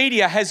social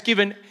media has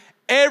given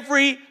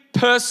every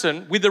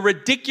person with a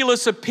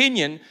ridiculous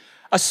opinion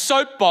a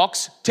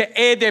soapbox to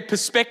air their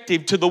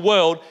perspective to the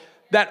world,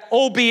 that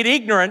albeit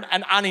ignorant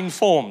and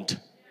uninformed.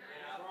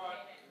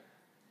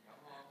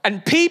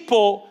 And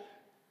people,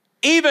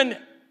 even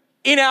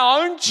in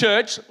our own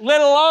church,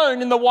 let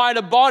alone in the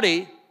wider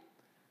body,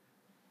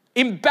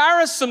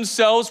 embarrass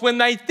themselves when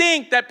they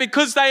think that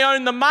because they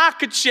own the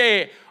market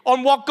share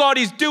on what God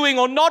is doing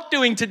or not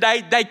doing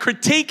today, they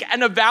critique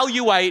and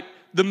evaluate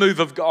the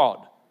move of God.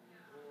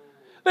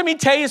 Let me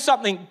tell you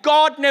something.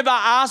 God never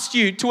asked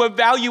you to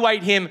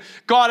evaluate Him.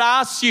 God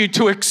asks you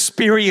to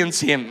experience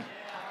Him.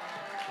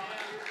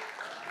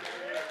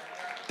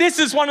 This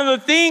is one of the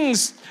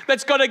things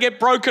that's got to get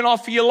broken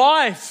off your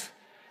life.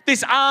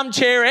 This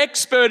armchair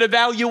expert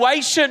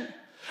evaluation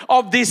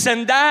of this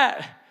and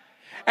that.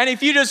 And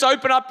if you just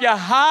open up your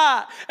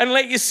heart and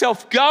let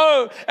yourself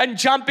go and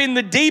jump in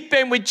the deep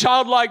end with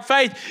childlike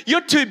faith,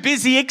 you're too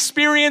busy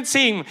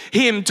experiencing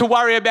Him to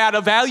worry about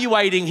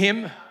evaluating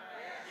Him.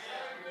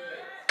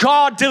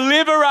 God,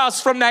 deliver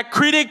us from that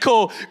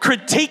critical,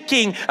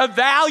 critiquing,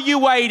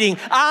 evaluating,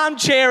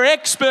 armchair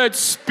expert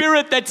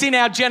spirit that's in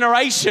our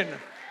generation.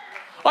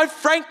 I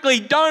frankly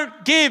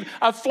don't give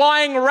a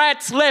flying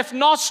rat's left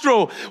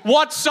nostril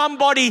what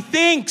somebody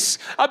thinks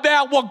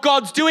about what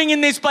God's doing in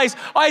this place.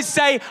 I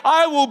say,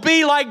 I will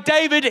be like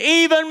David,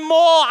 even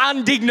more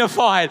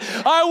undignified.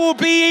 I will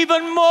be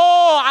even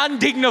more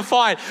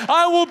undignified.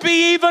 I will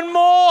be even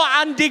more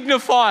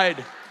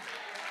undignified.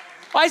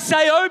 I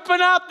say,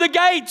 open up the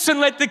gates and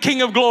let the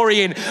King of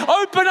Glory in.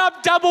 Open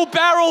up double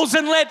barrels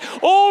and let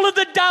all of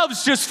the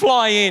doves just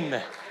fly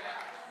in.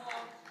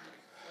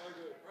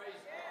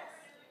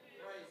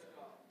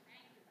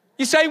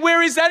 You say,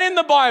 where is that in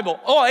the Bible?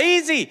 Oh,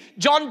 easy.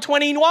 John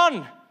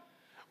 21.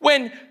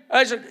 When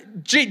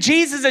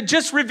Jesus had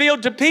just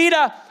revealed to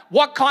Peter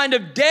what kind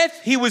of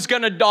death he was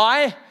going to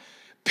die,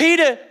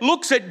 Peter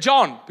looks at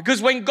John,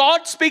 because when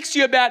God speaks to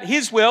you about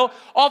His will,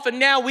 often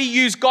now we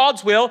use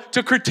God's will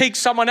to critique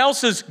someone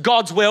else's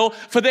God's will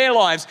for their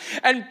lives.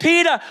 And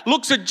Peter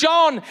looks at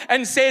John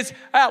and says,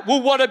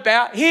 well, what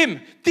about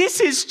him? This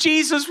is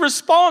Jesus'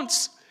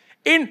 response.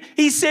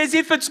 He says,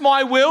 if it's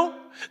my will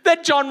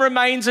that John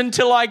remains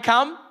until I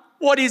come,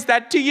 what is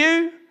that to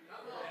you?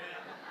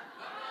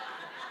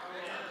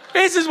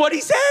 This is what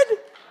he said.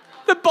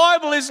 The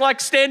Bible is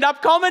like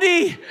stand-up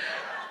comedy.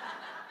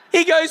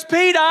 He goes,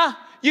 Peter,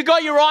 you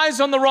got your eyes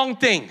on the wrong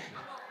thing.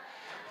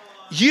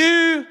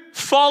 You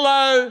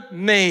follow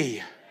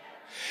me.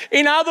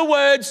 In other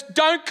words,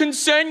 don't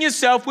concern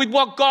yourself with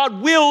what God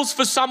wills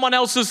for someone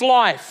else's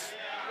life.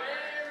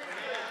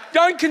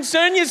 Don't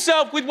concern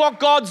yourself with what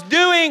God's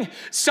doing,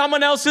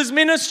 someone else's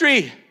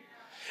ministry.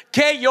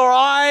 Get your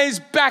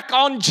eyes back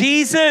on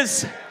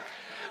Jesus,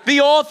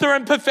 the author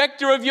and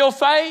perfecter of your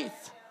faith.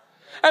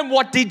 And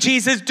what did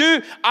Jesus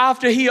do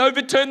after He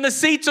overturned the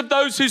seats of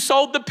those who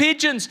sold the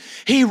pigeons?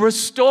 He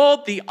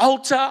restored the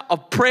altar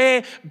of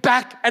prayer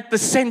back at the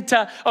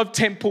center of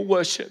temple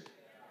worship.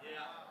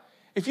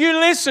 If you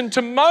listen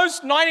to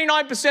most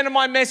 99% of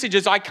my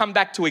messages, I come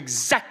back to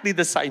exactly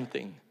the same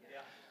thing.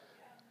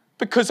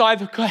 Because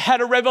I've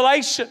had a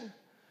revelation.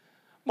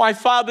 My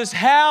Father's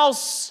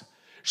house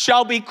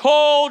shall be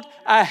called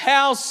a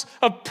house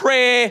of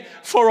prayer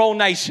for all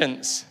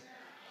nations.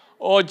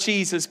 Oh,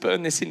 Jesus,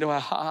 burn this into our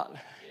heart.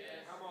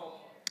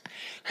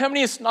 How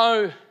many of us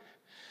know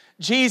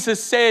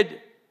Jesus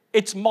said,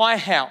 it's my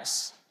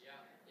house?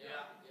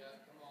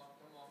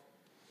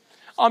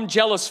 I'm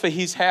jealous for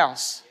His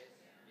house.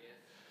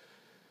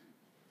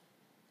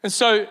 And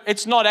so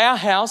it's not our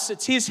house,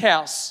 it's His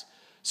house.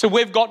 So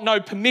we've got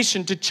no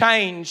permission to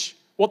change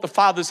what the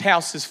Father's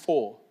house is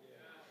for.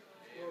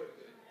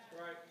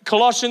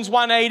 Colossians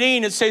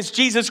 1:18, it says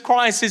Jesus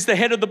Christ is the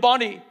head of the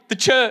body, the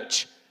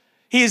church.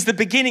 He is the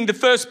beginning, the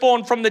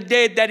firstborn from the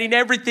dead, that in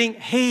everything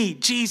He,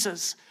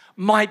 Jesus,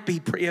 might be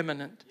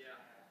preeminent.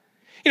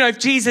 You know, if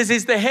Jesus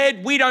is the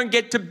head, we don't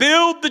get to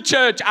build the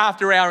church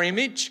after our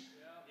image.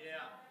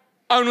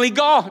 Only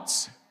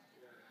God's.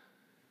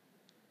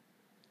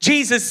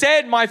 Jesus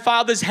said, my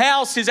Father's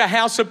house is a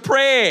house of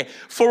prayer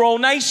for all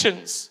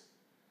nations.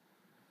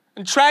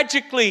 And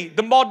tragically,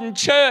 the modern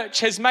church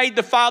has made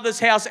the Father's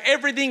house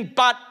everything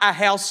but a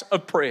house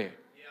of prayer.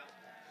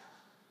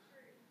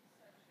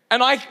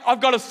 And I've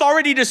got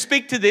authority to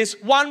speak to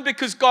this. One,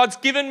 because God's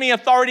given me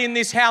authority in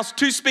this house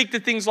to speak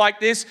to things like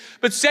this.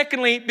 But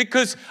secondly,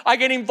 because I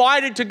get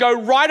invited to go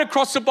right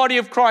across the body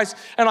of Christ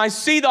and I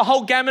see the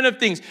whole gamut of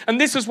things. And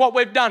this is what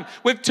we've done.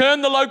 We've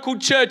turned the local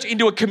church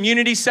into a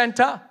community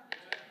center,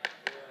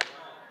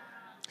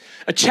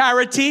 a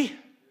charity,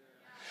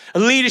 a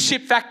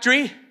leadership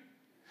factory,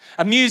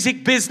 a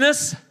music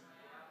business,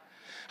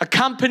 a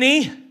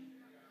company,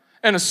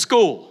 and a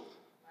school.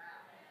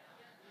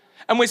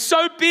 And we're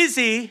so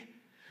busy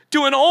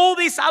doing all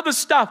this other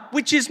stuff,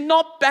 which is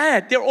not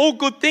bad. They're all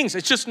good things.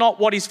 It's just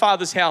not what his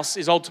Father's house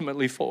is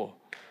ultimately for.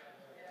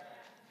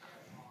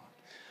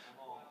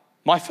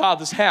 My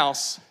Father's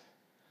house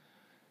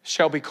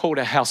shall be called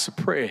a house of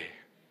prayer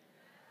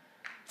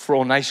for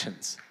all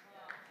nations.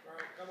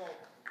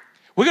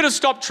 We're going to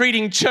stop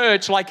treating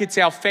church like it's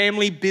our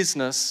family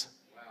business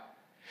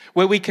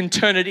where we can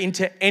turn it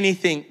into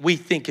anything we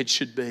think it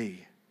should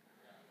be.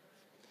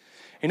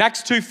 In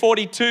Acts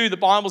 2:42, the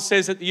Bible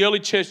says that the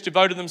early church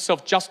devoted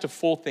themselves just to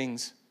 4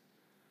 things.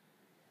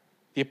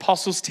 The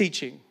apostles'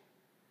 teaching,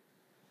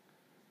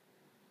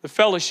 the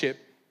fellowship,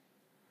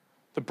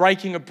 the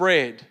breaking of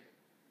bread,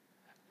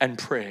 and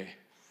prayer.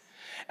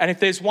 And if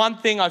there's one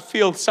thing I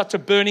feel such a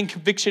burning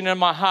conviction in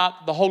my heart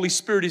the Holy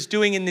Spirit is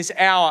doing in this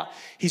hour,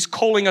 he's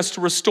calling us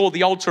to restore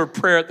the altar of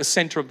prayer at the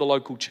center of the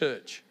local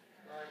church.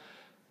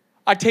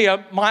 I tell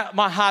you,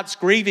 my heart's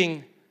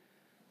grieving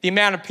the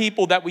amount of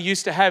people that we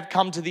used to have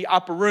come to the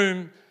upper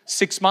room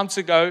 6 months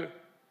ago,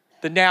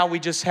 that now we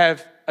just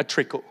have a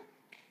trickle.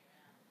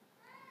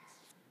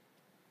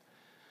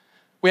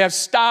 We have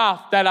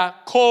staff that are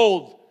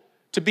called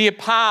to be a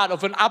part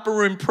of an upper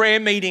room prayer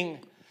meeting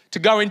to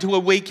go into a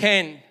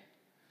weekend,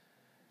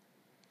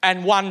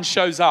 and one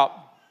shows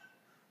up.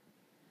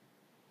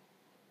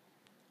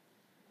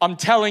 I'm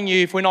telling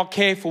you, if we're not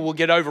careful, we'll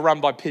get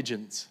overrun by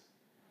pigeons.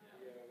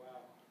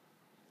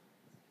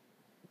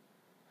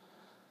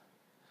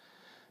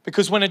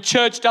 Because when a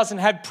church doesn't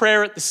have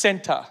prayer at the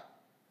center,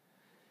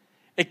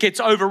 it gets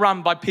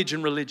overrun by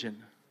pigeon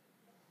religion.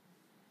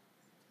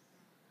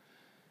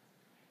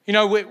 You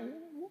know,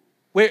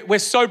 we're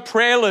so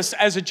prayerless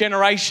as a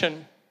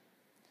generation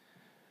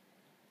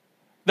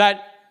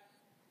that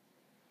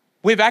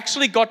we've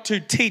actually got to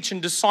teach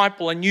and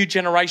disciple a new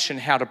generation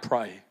how to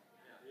pray.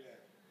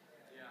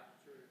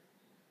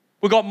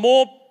 We've got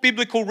more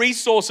biblical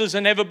resources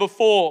than ever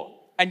before,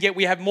 and yet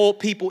we have more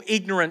people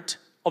ignorant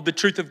of the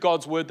truth of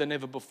God's word than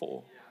ever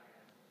before.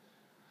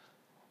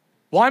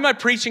 Why am I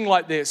preaching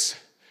like this?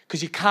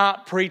 Because you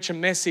can't preach a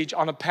message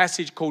on a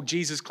passage called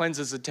Jesus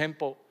cleanses the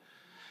temple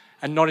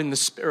and not in the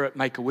spirit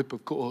make a whip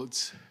of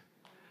cords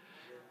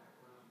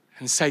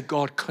and say,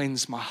 God,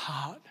 cleanse my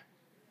heart.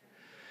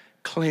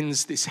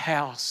 Cleanse this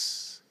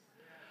house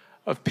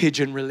of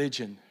pigeon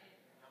religion.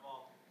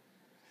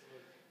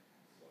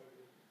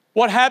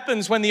 What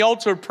happens when the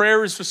altar of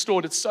prayer is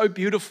restored? It's so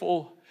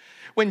beautiful.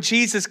 When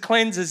Jesus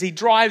cleanses, he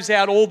drives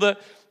out all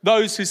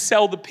those who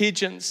sell the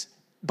pigeons.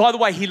 By the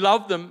way, he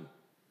loved them,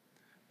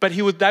 but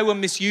they were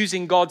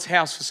misusing God's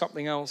house for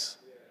something else.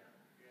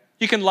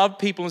 You can love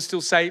people and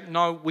still say,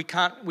 no, we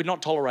can't, we're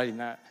not tolerating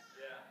that.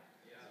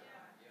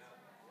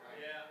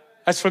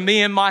 As for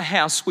me and my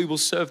house, we will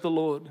serve the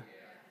Lord.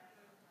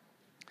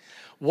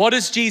 What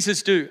does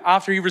Jesus do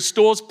after he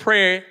restores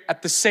prayer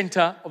at the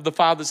center of the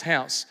Father's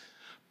house?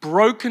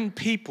 Broken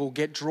people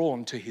get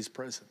drawn to his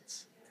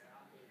presence.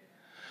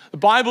 The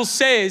Bible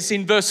says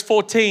in verse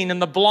 14,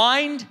 and the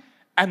blind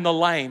and the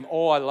lame,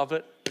 oh, I love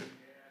it.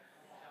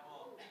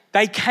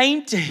 They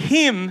came to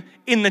him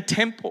in the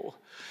temple.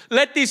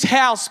 Let this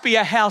house be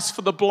a house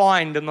for the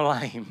blind and the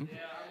lame.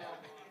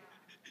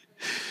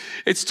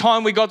 It's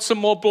time we got some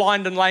more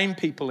blind and lame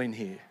people in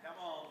here.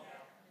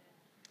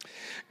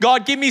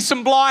 God, give me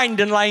some blind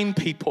and lame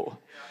people.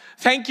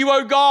 Thank you,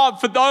 oh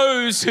God, for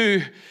those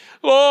who,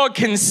 Lord,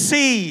 can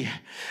see.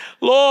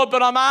 Lord,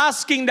 but I'm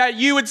asking that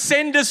you would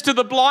send us to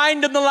the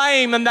blind and the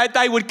lame and that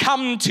they would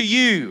come to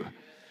you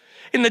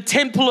in the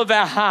temple of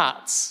our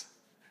hearts.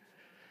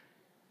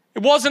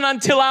 It wasn't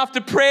until after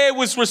prayer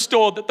was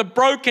restored that the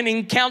broken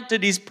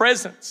encountered his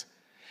presence.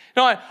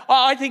 No,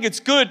 I think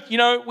it's good. You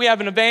know, we have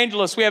an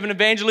evangelist, we have an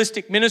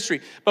evangelistic ministry.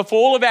 But for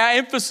all of our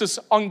emphasis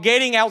on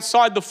getting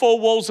outside the 4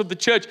 walls of the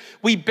church,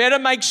 we better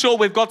make sure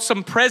we've got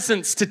some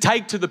presence to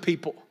take to the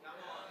people.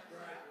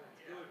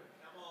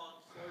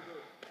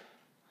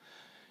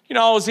 You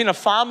know, I was in a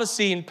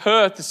pharmacy in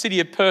Perth, the city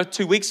of Perth,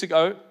 2 weeks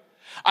ago.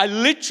 I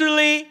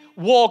literally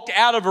walked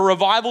out of a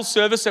revival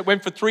service that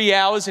went for 3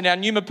 hours in our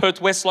Neuma, Perth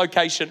West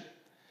location.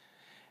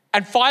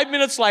 And 5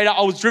 minutes later,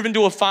 I was driven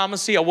to a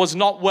pharmacy. I was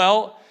not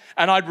well.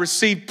 and I'd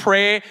received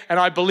prayer, and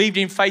I believed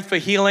in faith for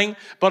healing,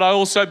 but I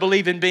also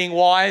believe in being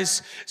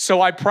wise.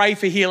 So I pray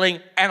for healing,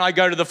 and I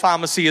go to the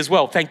pharmacy as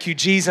well. Thank you,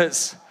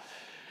 Jesus.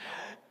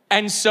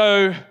 And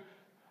so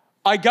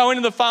I go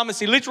into the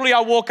pharmacy. Literally,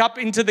 I walk up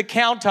into the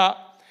counter,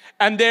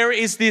 and there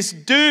is this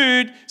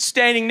dude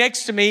standing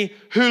next to me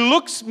who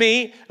looks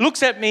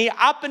at me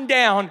up and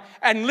down,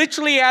 and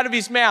literally out of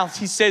his mouth,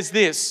 he says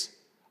this: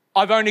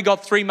 "I've only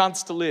got 3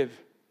 months to live."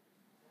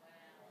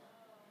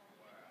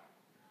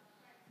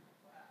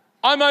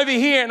 I'm over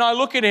here and I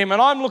look at him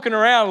and I'm looking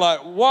around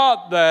like,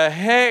 what the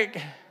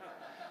heck?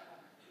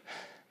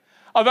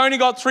 I've only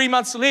got 3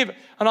 months to live.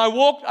 And I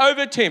walked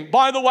over to him.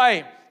 By the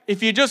way,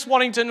 if you're just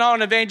wanting to know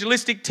an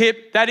evangelistic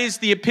tip, that is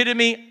the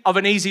epitome of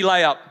an easy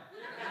layup.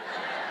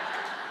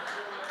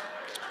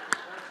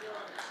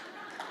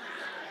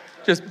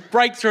 Just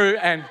break through,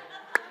 and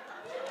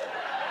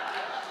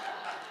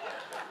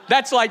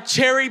that's like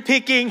cherry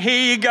picking.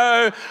 Here you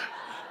go.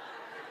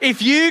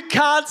 If you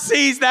can't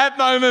seize that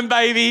moment,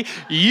 baby,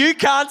 you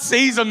can't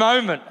seize a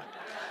moment.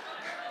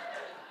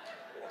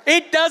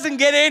 It doesn't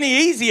get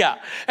any easier.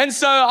 And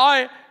so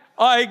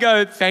I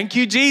go, thank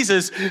you,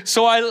 Jesus.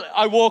 So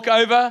I walk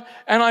over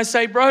and I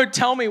say, bro,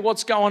 tell me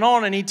what's going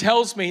on. And he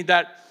tells me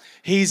that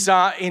he's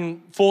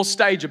in 4th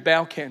stage of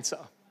bowel cancer.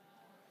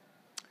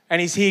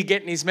 And he's here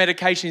getting his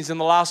medication. He's in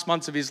the last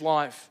months of his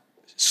life.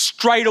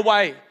 Straight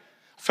away,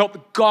 I felt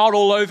the God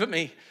all over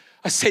me.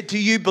 I said, do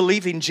you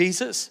believe in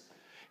Jesus?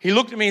 He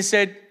looked at me and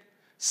said,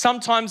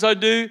 sometimes I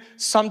do,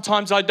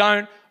 sometimes I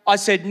don't. I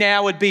said,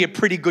 now would be a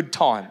pretty good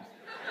time.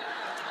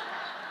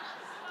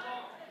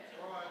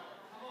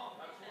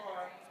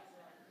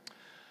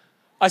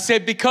 I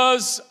said,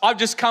 because I've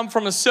just come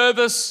from a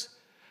service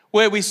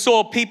where we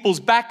saw people's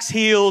backs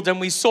healed and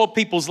we saw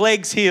people's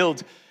legs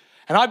healed.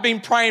 And I've been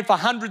praying for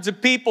hundreds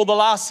of people the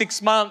last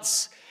 6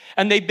 months,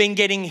 and they've been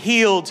getting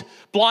healed.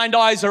 Blind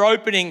eyes are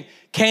opening.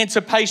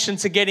 Cancer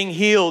patients are getting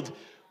healed.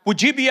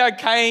 Would you be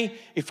okay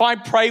if I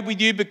prayed with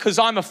you, because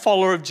I'm a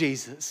follower of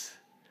Jesus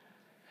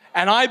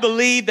and I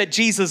believe that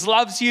Jesus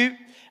loves you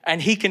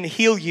and he can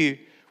heal you?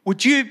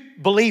 Would you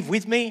believe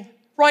with me?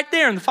 Right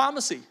there in the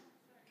pharmacy.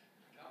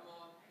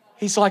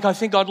 He's like, I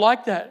think I'd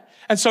like that.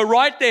 And so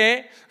right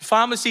there,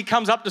 pharmacy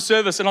comes up to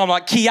service and I'm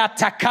like, Kia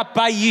taka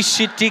pa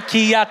yishiti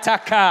kia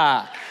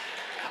taka.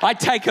 I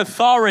take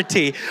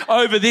authority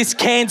over this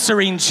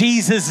cancer in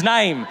Jesus'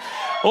 name.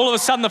 All of a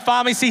sudden, the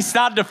pharmacy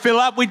started to fill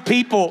up with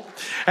people,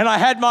 and I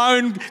had my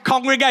own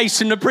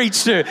congregation to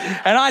preach to.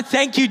 And I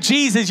thank you,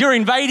 Jesus, you're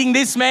invading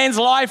this man's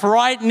life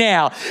right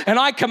now. And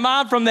I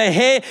command from the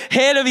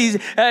head of his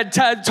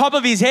top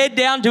of his head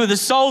down to the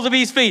soles of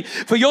his feet,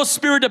 for your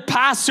spirit to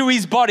pass through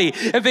his body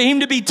and for him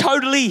to be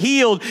totally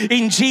healed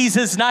in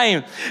Jesus'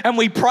 name. And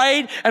we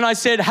prayed, and I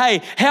said,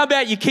 hey, how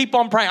about you keep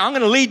on praying? I'm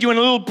going to lead you in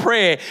a little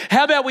prayer.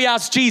 How about we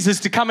ask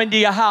Jesus to come into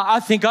your heart? I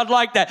think I'd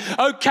like that.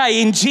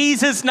 Okay, in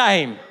Jesus'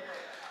 name.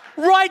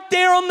 Right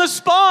there on the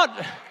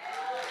spot.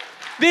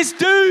 This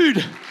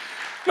dude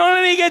not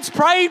only gets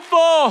prayed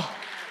for,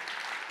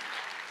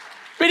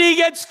 but he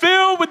gets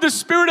filled with the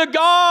Spirit of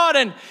God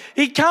and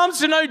he comes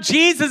to know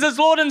Jesus as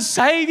Lord and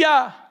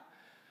Savior.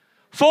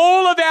 For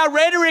all of our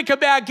rhetoric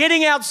about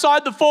getting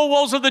outside the 4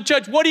 walls of the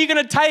church, what are you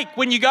going to take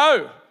when you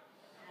go?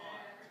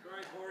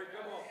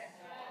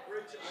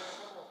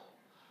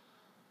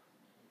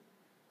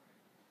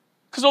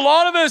 Because a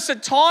lot of us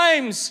at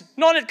times,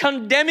 not in a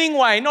condemning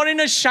way, not in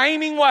a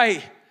shaming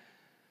way,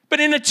 but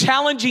in a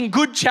challenging,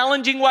 good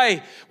challenging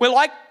way. We're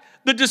like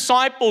the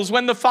disciples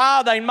when the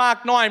Father in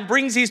Mark 9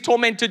 brings his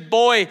tormented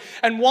boy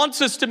and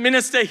wants us to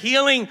minister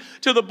healing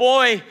to the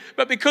boy.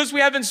 But because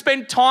we haven't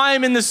spent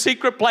time in the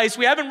secret place,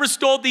 we haven't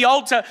restored the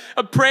altar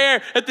of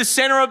prayer at the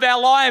center of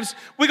our lives,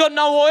 we got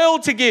no oil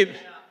to give.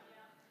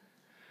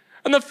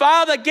 And the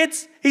Father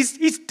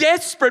he's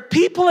desperate.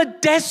 People are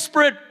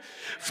desperate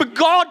for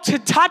God to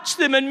touch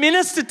them and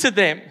minister to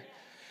them.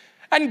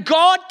 And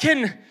God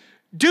can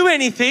do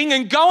anything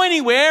and go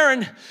anywhere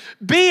and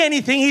be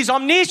anything. He's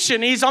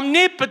omniscient, he's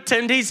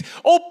omnipotent, he's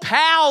all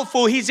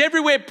powerful, he's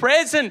everywhere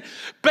present.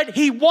 But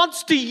he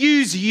wants to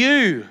use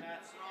you.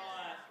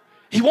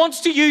 He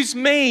wants to use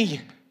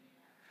me.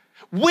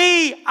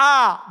 We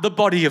are the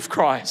body of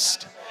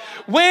Christ.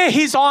 We're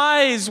his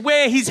eyes,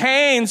 we're his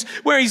hands,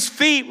 we're his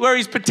feet, we're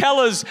his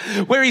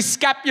patellas, we're his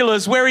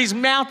scapulas, we're his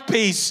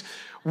mouthpiece.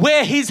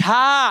 We're his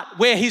heart,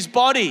 we're his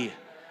body.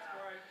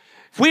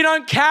 If we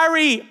don't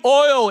carry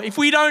oil, if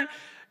we don't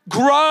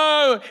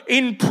grow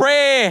in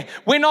prayer,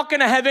 we're not going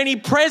to have any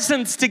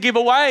presents to give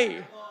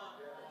away.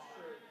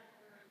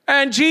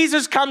 And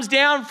Jesus comes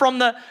down from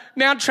the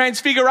Mount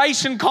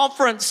Transfiguration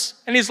conference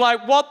and he's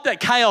like, what? The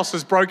chaos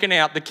has broken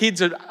out. The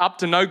kids are up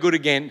to no good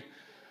again.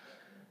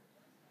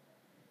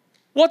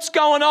 What's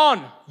going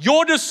on?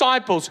 Your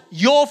disciples,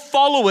 your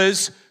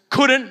followers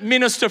couldn't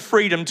minister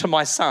freedom to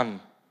my son.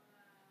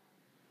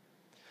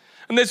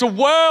 And there's a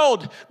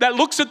world that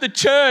looks at the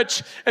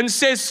church and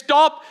says,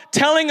 stop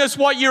telling us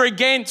what you're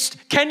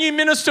against. Can you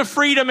minister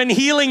freedom and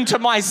healing to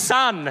my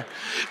son,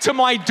 to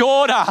my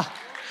daughter?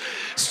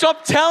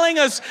 Stop telling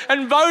us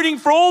and voting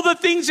for all the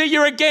things that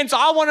you're against.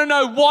 I want to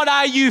know, what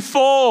are you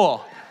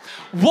for?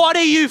 What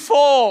are you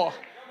for?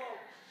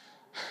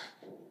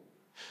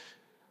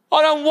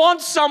 I don't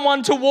want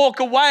someone to walk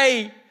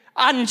away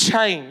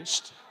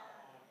unchanged.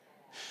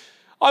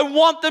 I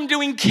want them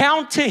to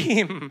encounter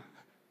him.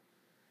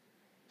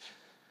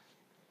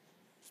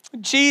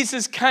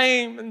 Jesus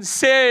came and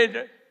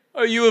said,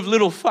 "Oh, you have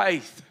little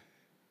faith."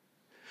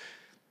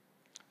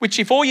 Which,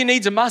 if all you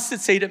need is a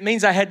mustard seed, it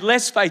means I had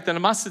less faith than a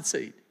mustard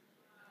seed.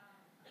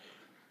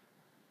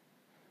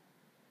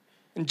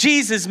 And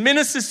Jesus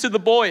ministers to the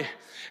boy.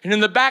 And in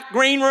the back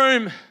green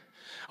room,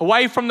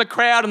 away from the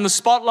crowd and the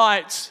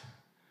spotlights,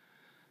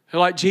 they're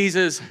like,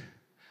 "Jesus,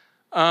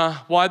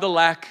 why the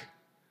lack?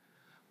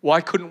 Why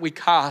couldn't we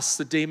cast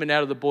the demon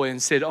out of the boy?"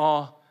 And said,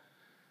 "Oh,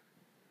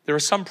 there are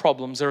some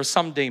problems, there are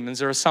some demons,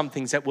 there are some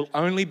things that will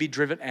only be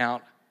driven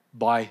out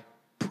by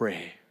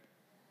prayer."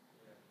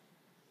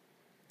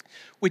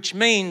 Which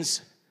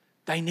means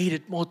they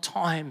needed more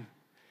time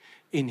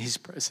in his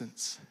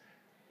presence.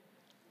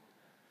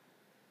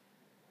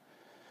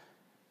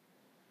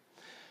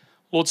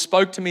 Lord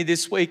spoke to me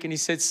this week and he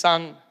said,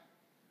 "Son,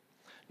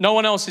 no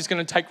one else is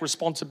going to take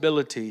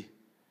responsibility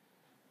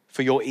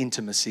for your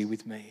intimacy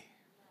with me.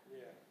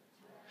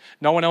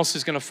 No one else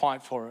is going to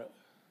fight for it.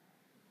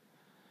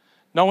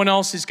 No one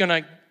else is going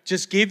to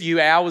just give you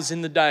hours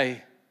in the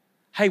day.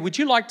 Hey, would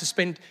you like to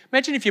spend,"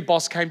 imagine if your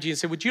boss came to you and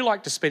said, "Would you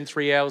like to spend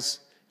 3 hours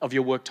of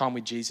your work time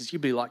with Jesus?"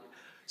 You'd be like,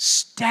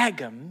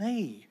 "Stagger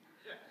me.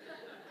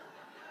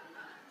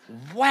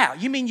 Wow,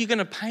 you mean you're going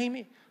to pay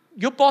me?"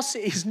 Your boss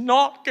is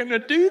not going to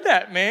do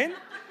that, man.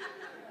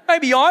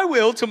 Maybe I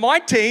will to my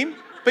team,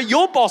 but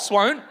your boss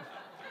won't.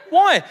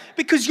 Why?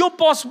 Because your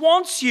boss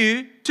wants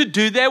you to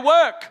do their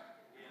work.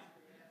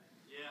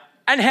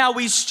 And how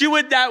we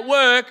steward that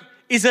work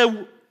is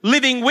a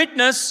living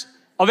witness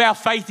of our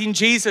faith in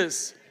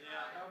Jesus.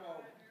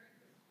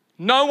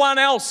 No one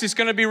else is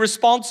going to be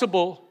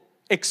responsible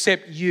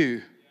except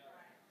you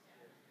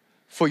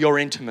for your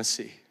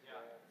intimacy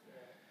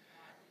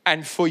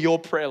and for your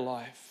prayer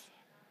life.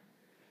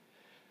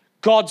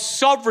 God's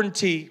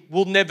sovereignty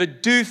will never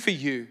do for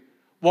you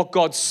what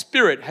God's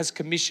Spirit has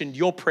commissioned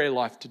your prayer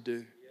life to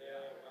do.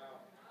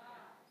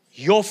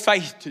 Your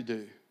faith to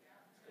do.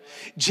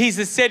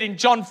 Jesus said in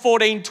John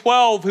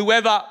 14:12,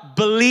 "Whoever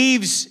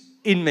believes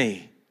in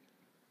me."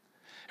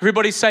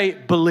 Everybody say,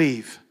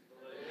 believe.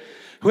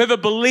 "Whoever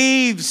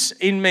believes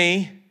in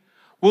me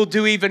will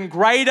do even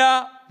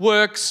greater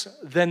works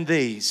than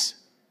these,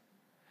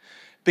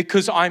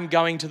 because I'm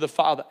going to the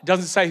Father." It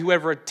doesn't say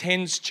whoever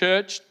attends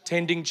church.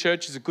 Attending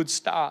church is a good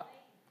start.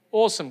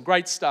 Awesome,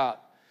 great start.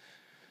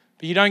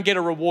 But you don't get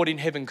a reward in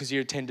heaven because you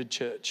attended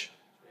church.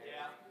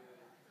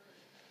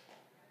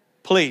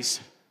 Please.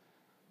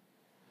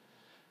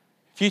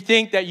 If you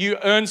think that you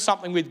earn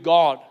something with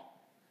God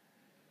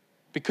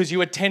because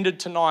you attended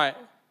tonight,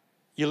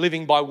 you're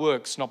living by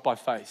works, not by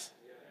faith.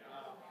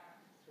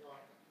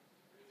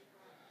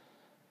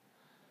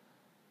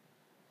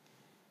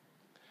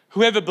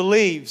 Whoever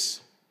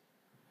believes,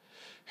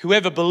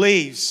 whoever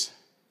believes,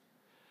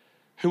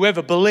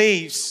 whoever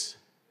believes,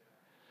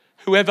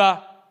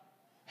 whoever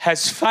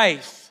has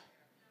faith,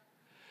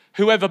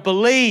 whoever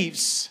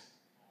believes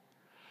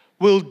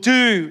will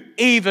do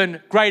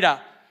even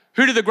greater.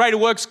 Who do the greater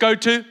works go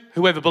to?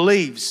 Whoever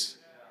believes.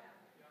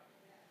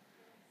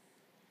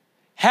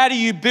 How do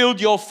you build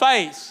your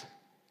faith?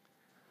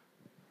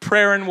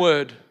 Prayer and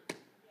word.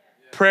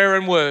 Prayer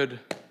and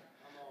word.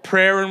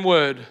 Prayer and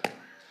word.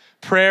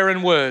 Prayer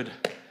and word.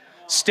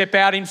 Step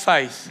out in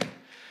faith.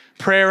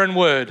 Prayer and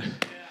word.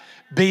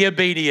 Be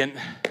obedient.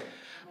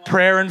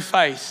 Prayer and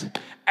faith.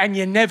 And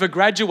you never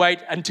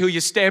graduate until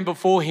you stand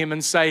before him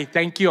and say,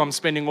 "Thank you, I'm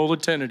spending all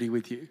eternity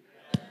with you."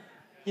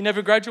 You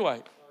never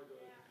graduate.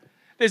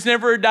 There's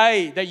never a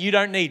day that you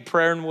don't need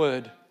prayer and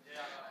word.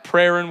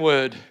 Prayer and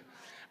word.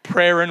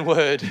 Prayer and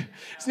word.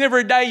 There's never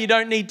a day you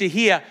don't need to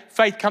hear.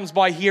 Faith comes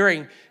by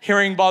hearing,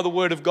 hearing by the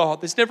word of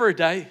God. There's never a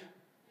day.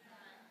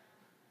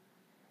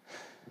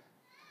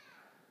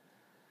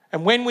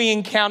 And when we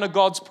encounter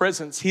God's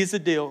presence, here's the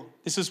deal.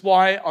 This is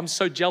why I'm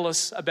so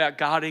jealous about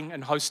guarding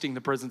and hosting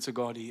the presence of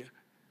God here.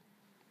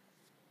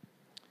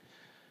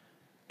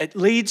 It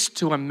leads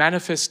to a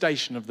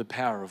manifestation of the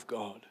power of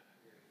God.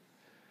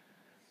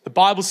 The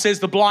Bible says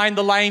the blind,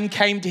 the lame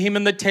came to him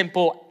in the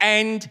temple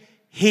and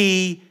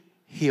he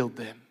healed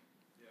them.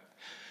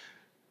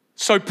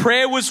 So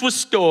prayer was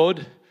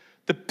restored.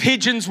 The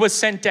pigeons were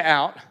sent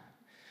out.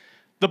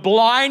 The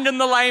blind and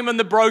the lame and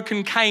the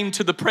broken came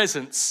to the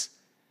presence,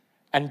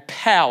 and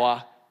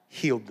power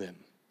healed them.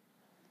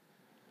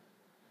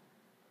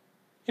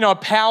 You know, a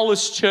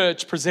powerless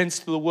church presents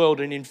to the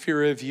world an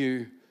inferior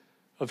view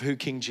of who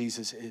King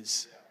Jesus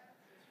is.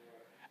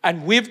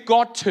 And we've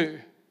got to,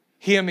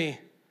 hear me,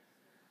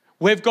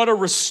 we've got to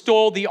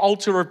restore the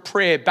altar of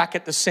prayer back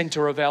at the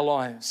center of our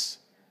lives.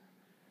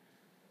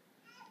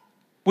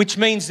 Which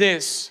means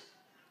this: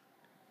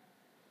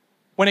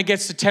 when it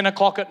gets to 10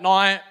 o'clock at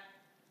night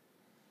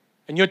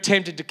and you're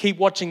tempted to keep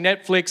watching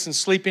Netflix and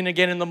sleep in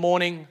again in the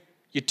morning,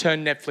 you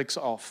turn Netflix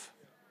off.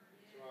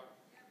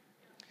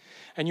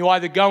 And you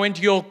either go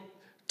into your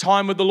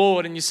time with the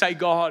Lord and you say,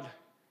 God,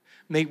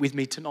 meet with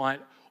me tonight.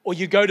 Or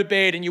you go to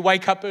bed and you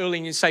wake up early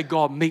and you say,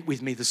 God, meet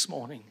with me this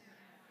morning.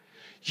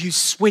 You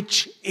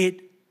switch it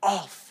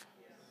off.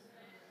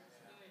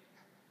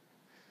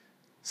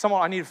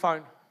 Someone, I need a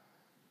phone.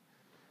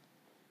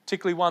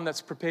 Particularly one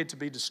that's prepared to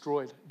be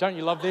destroyed. Don't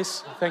you love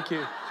this? Thank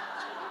you.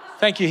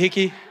 Thank you,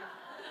 Hickey.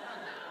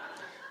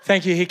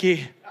 Thank you,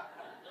 Hickey.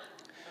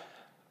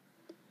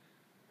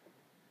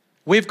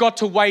 We've got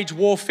to wage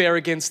warfare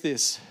against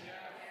this.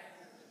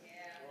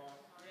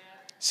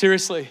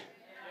 Seriously.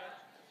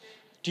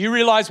 Do you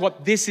realize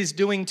what this is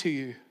doing to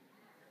you?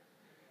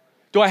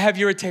 Do I have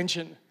your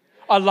attention?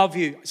 I love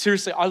you.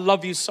 Seriously, I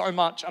love you so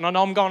much. And I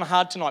know I'm going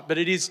hard tonight, but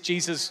it is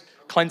Jesus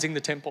cleansing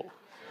the temple.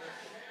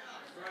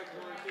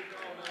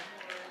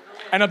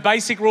 And a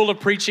basic rule of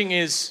preaching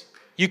is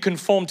you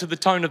conform to the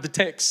tone of the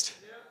text.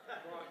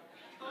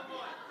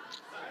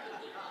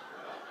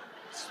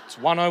 It's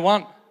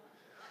 101.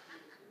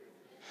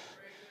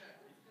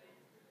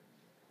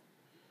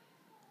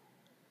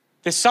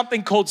 There's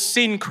something called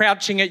sin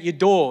crouching at your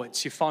door.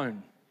 It's your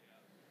phone.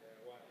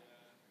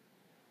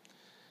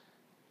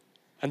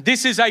 And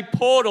this is a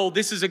portal,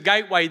 this is a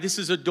gateway, this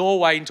is a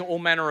doorway into all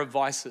manner of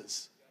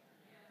vices.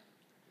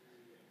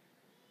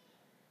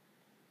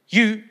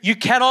 You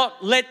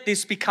cannot let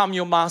this become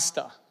your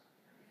master.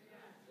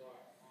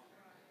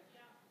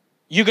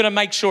 You're going to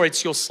make sure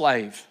it's your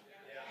slave.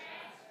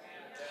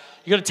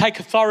 You've got to take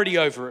authority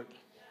over it.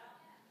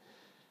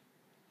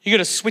 You've got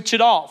to switch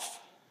it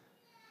off.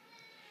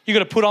 You've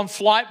got to put on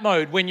flight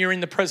mode when you're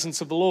in the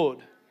presence of the Lord.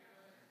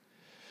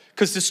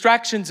 Because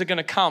distractions are going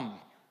to come.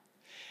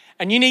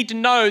 And you need to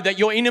know that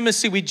your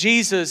intimacy with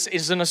Jesus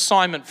is an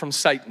assignment from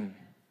Satan.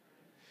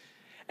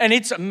 And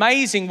it's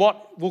amazing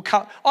what will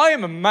come. I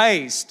am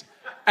amazed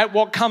at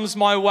what comes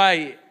my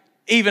way,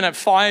 even at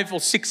 5 or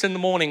 6 in the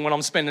morning when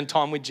I'm spending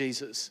time with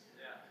Jesus.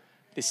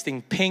 This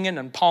thing pinging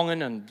and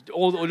ponging and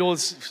all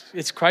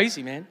it's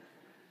crazy, man.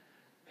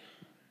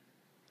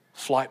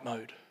 Flight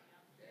mode.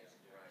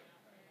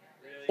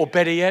 Or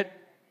better yet,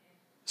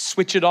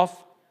 switch it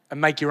off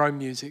and make your own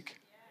music.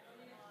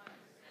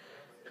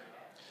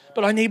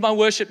 But I need my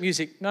worship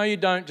music. No, you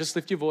don't. Just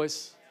lift your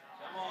voice.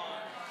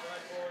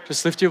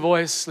 Just lift your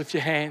voice, lift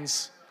your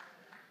hands.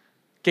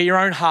 Get your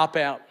own harp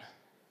out.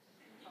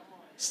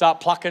 Start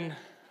plucking.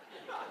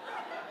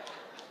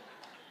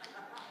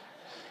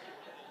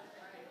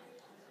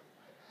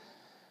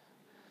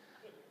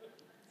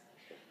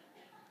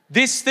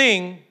 This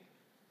thing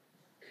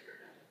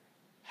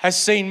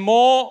has seen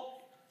more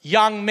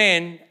young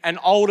men and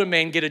older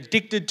men get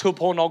addicted to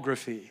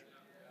pornography.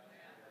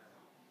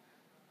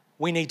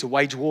 We need to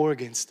wage war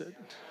against it.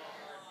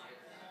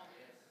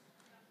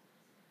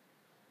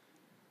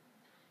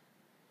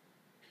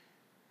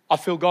 I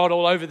feel God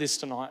all over this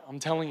tonight, I'm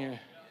telling you.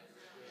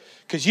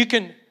 Because you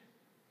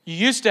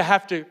used to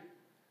have to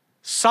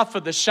suffer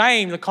the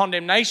shame, the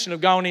condemnation of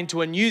going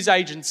into a news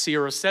agency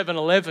or a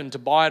 7-Eleven to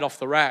buy it off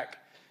the rack.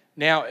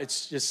 Now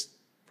it's just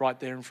right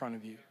there in front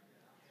of you.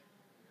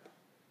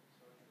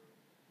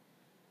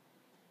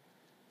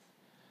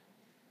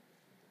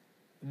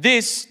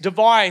 This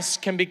device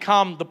can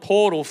become the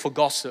portal for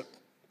gossip.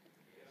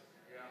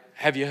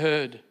 Have you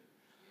heard?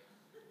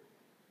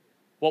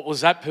 What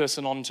was that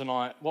person on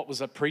tonight? What was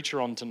that preacher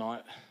on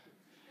tonight?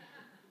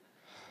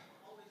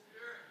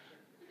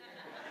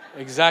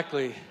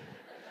 Exactly.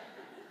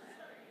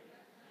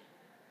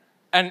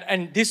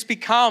 And this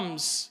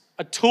becomes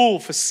a tool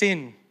for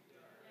sin.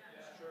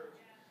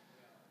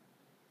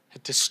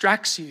 It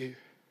distracts you.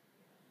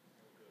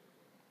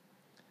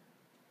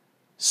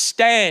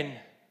 Stan,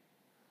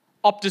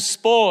 Optus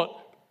Sport.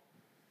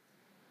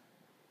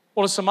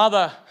 What are some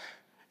other?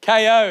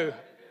 KO.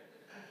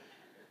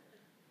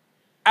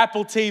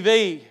 Apple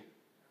TV.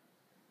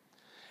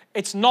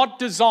 It's not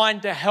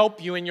designed to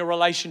help you in your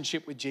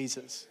relationship with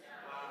Jesus.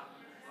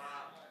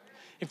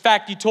 In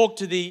fact, you talk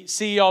to the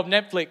CEO of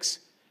Netflix,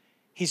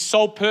 his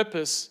sole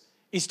purpose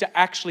is to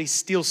actually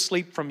steal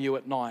sleep from you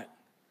at night.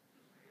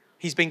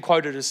 He's been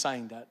quoted as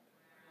saying that.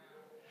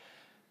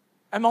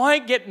 Am I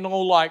getting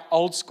all like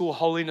old school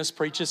holiness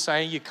preachers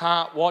saying you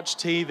can't watch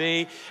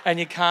TV and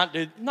you can't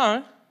do...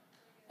 No,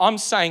 I'm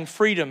saying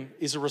freedom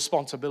is a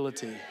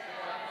responsibility.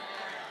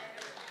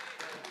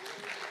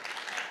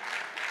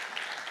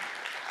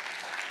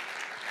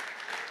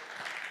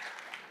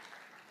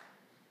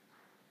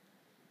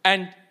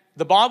 And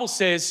the Bible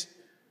says,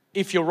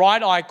 if your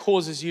right eye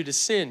causes you to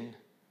sin,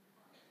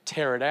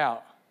 tear it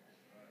out.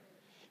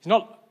 It's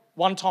not...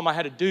 One time I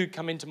had a dude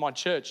come into my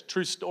church,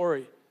 true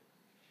story.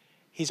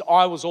 His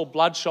eye was all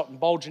bloodshot and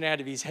bulging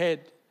out of his head.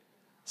 I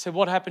said,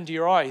 what happened to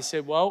your eye? He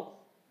said, well,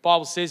 the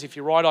Bible says if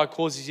your right eye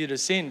causes you to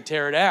sin,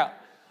 tear it out.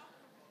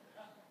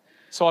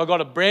 So I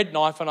got a bread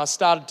knife and I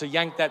started to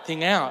yank that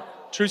thing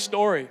out. True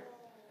story.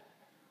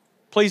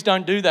 Please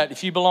don't do that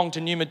if you belong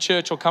to Neuma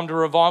Church or come to a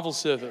revival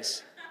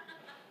service.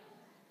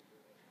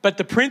 But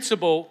the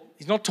principle,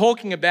 he's not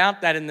talking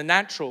about that in the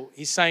natural.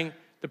 He's saying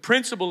the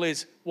principle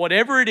is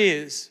whatever it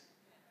is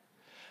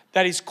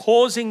that is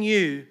causing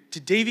you to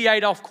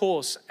deviate off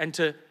course and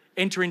to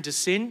enter into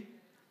sin,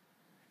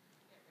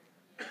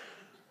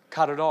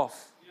 cut it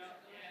off.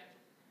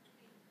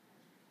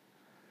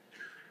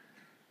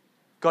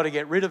 Got to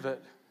get rid of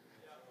it.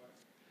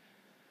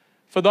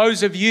 For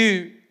those of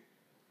you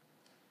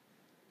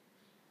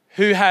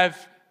who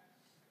have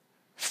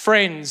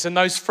friends and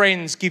those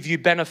friends give you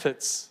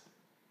benefits,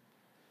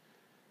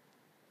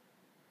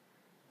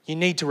 you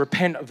need to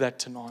repent of that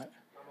tonight.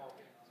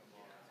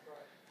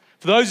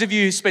 For those of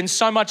you who spend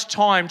so much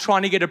time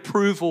trying to get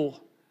approval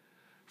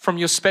from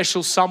your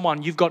special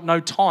someone, you've got no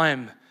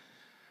time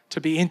to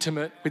be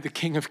intimate with the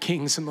King of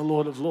Kings and the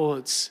Lord of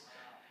Lords.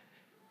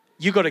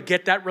 You've got to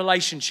get that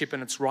relationship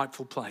in its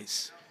rightful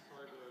place.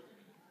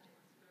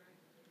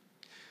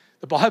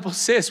 The Bible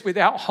says,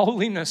 without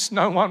holiness,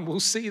 no one will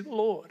see the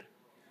Lord.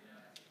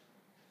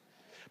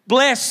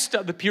 Blessed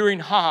are the pure in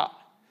heart,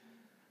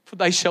 for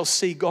they shall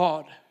see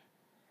God.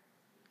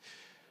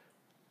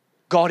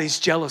 God is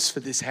jealous for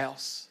this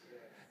house.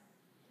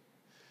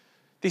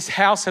 This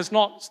house has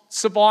not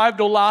survived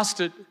or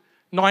lasted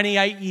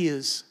 98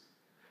 years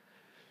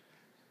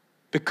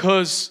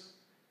because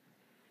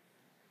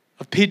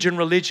of pigeon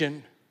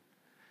religion.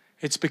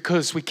 It's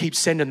because we keep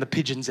sending the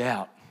pigeons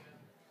out.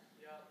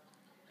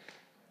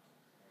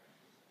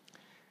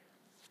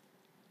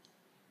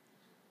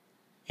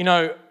 You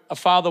know, a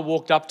father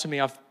walked up to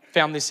me. I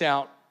found this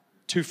out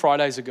 2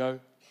 Fridays ago.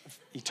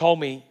 He told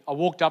me, I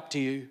walked up to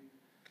you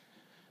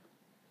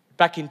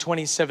back in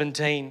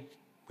 2017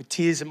 with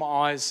tears in my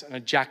eyes and a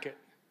jacket.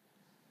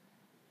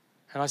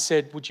 And I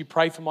said, would you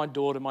pray for my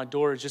daughter? My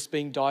daughter is just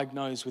being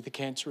diagnosed with a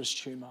cancerous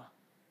tumor.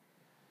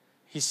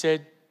 He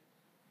said,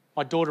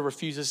 my daughter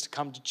refuses to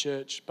come to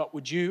church, but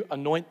would you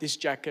anoint this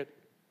jacket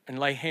and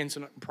lay hands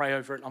on it and pray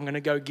over it? I'm going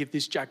to go give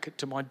this jacket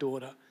to my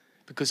daughter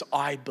because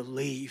I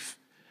believe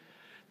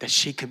that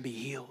she can be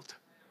healed.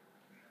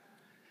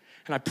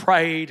 And I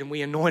prayed and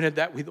we anointed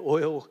that with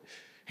oil.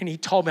 And he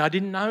told me, I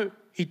didn't know.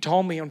 He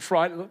told me on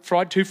Friday,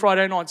 2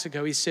 Friday nights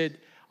ago, he said,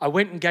 I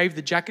went and gave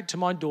the jacket to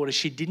my daughter.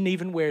 She didn't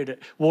even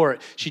wore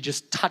it. She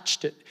just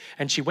touched it.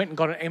 And she went and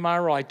got an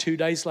MRI 2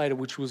 days later,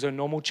 which was her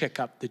normal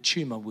checkup. The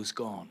tumor was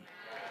gone.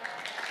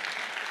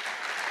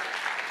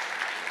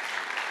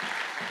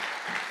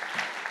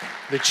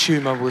 The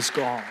tumor was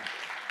gone.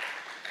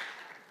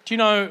 Do you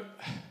know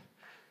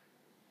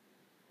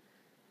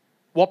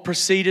what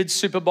preceded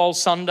Super Bowl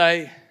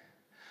Sunday,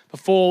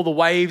 before all the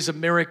waves of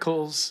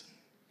miracles,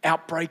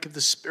 outbreak of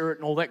the Spirit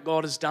and all that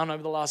God has done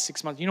over the last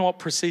 6 months? You know what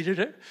preceded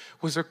it?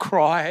 Was a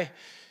cry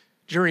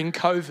during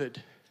COVID.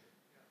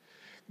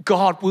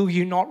 God, will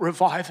you not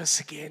revive us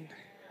again?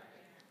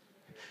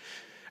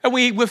 And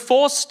we were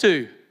forced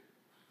to.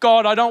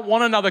 God, I don't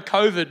want another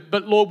COVID,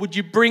 but Lord, would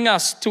you bring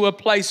us to a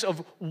place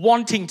of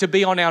wanting to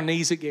be on our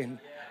knees again?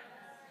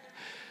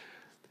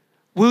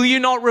 Will you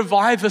not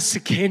revive us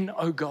again,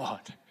 oh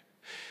God,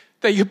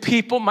 that your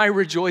people may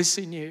rejoice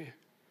in you?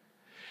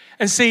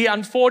 And see,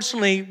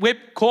 unfortunately, we're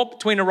caught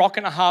between a rock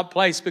and a hard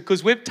place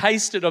because we've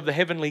tasted of the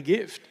heavenly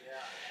gift. Yeah.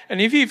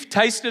 And if you've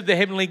tasted the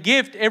heavenly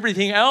gift,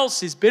 everything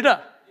else is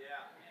bitter.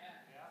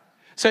 Yeah.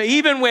 So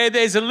even where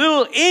there's a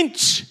little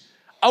inch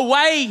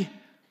away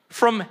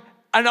from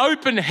an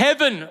open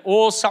heaven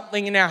or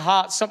something in our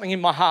heart, something in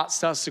my heart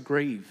starts to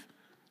grieve.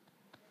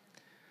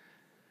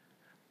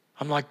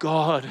 I'm like,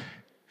 God,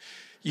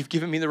 you've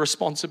given me the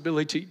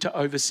responsibility to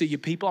oversee your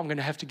people. I'm going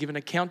to have to give an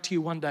account to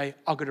you one day.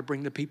 I've got to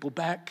bring the people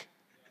back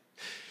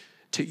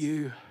to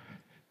you.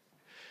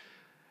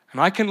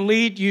 And I can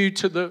lead you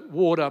to the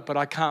water, but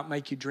I can't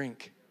make you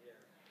drink.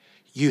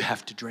 You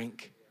have to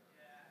drink.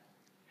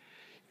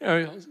 You know,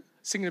 I was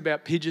thinking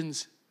about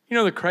pigeons. You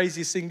know the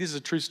craziest thing, this is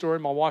a true story,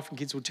 my wife and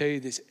kids will tell you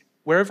this.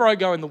 Wherever I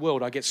go in the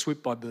world, I get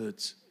swooped by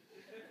birds.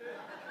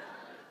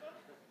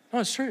 No,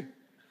 it's true.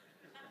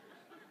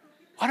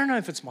 I don't know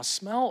if it's my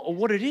smell or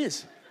what it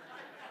is.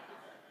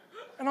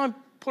 And I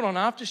put on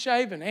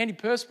aftershave and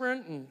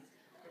antiperspirant and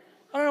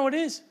I don't know what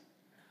it is.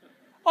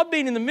 I've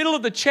been in the middle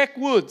of the Czech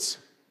woods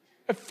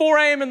at 4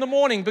 a.m. in the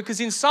morning because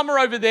in summer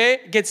over there,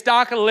 it gets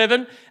dark at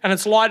 11 and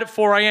it's light at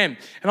 4 a.m.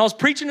 And I was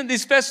preaching at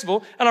this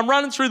festival and I'm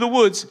running through the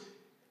woods.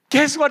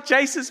 Guess what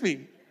chases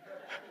me?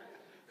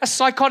 A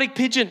psychotic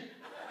pigeon.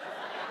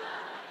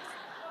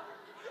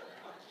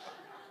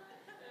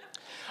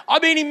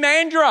 I've been in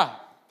Mandurah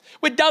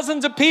with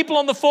dozens of people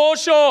on the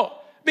foreshore,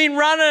 been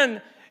running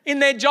in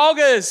their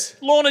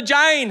joggers, Lorna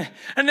Jane,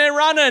 and they're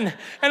running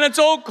and it's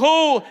all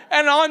cool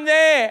and I'm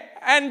there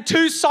and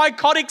 2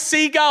 psychotic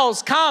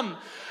seagulls come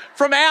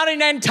from out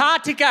in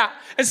Antarctica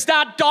and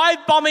start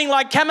dive bombing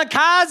like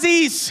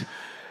kamikazes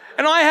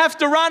and I have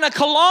to run 1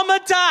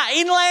 kilometre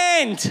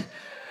inland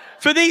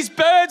for these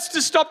birds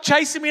to stop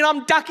chasing me and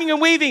I'm ducking and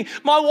weaving.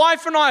 My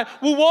wife and I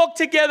will walk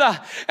together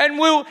and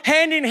we'll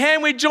hand in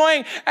hand, we're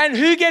enjoying. And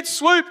who gets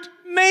swooped?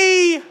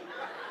 Me.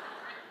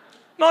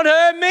 Not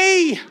her,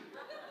 me.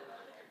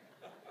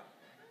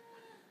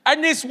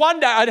 And this one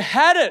day I'd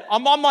had it.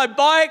 I'm on my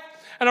bike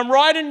and I'm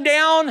riding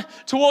down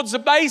towards the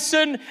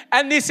basin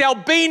and this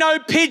albino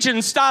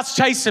pigeon starts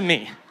chasing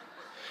me.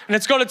 and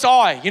it's got its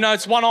eye. You know,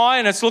 it's one eye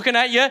and it's looking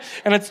at you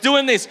and it's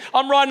doing this.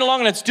 I'm riding along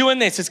and it's doing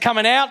this. It's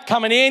coming out,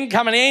 coming in,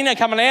 and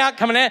coming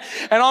out. And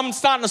I'm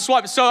starting to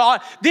swipe. So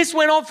this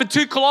went on for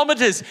 2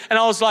 kilometers and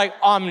I was like,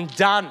 I'm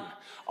done.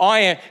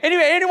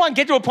 Anyone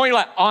get to a point you're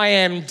like, I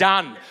am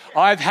done.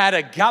 I've had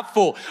a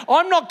gutful.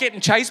 I'm not getting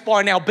chased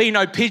by an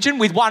albino pigeon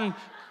with one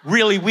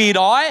really weird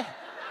eye.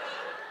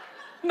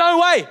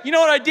 No way. You know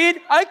what I did?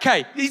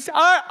 Okay.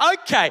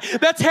 Okay.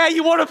 That's how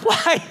you want to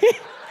play.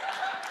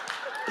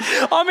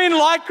 I'm in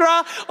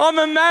Lycra, I'm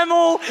a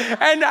mammal,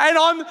 and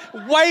I'm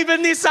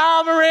waving this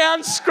arm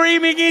around,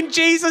 screaming in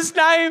Jesus'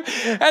 name.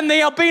 And the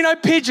albino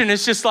pigeon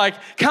is just like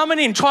coming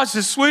in, tries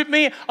to swoop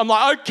me. I'm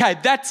like, okay,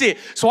 that's it.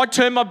 So I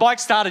turned my bike,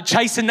 started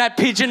chasing that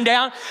pigeon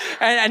down,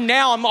 and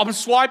now I'm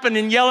swiping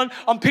and yelling.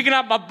 I'm picking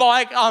up my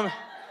bike.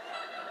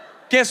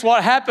 Guess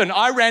what happened?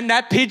 I ran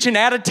that pigeon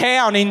out of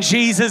town in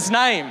Jesus'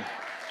 name.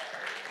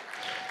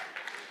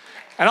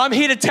 And I'm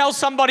here to tell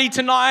somebody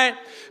tonight,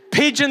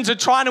 pigeons are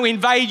trying to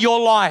invade your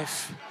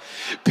life.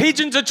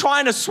 Pigeons are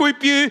trying to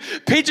swoop you.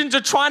 Pigeons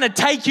are trying to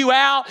take you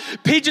out.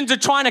 Pigeons are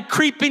trying to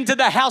creep into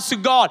the house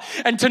of God.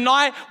 And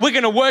tonight, we're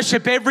going to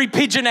worship every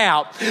pigeon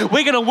out.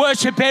 We're going to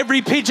worship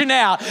every pigeon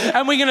out.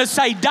 And we're going to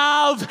say,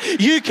 Dove,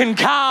 you can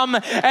come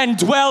and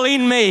dwell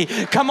in me.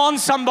 Come on,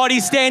 somebody,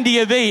 stand to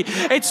your feet.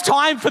 It's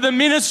time for the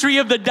ministry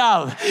of the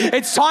dove.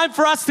 It's time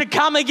for us to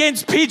come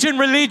against pigeon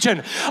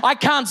religion. I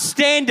can't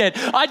stand it.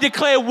 I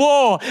declare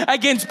war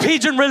against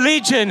pigeon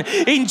religion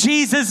in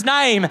Jesus'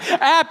 name.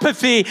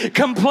 Apathy,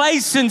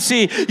 complacency.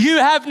 You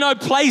have no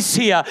place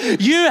here.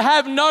 You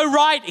have no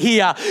right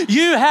here.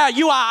 You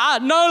are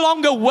no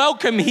longer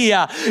welcome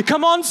here.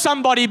 Come on,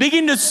 somebody,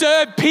 begin to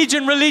serve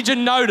pigeon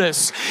religion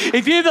notice.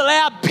 If you've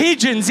allowed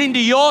pigeons into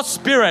your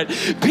spirit,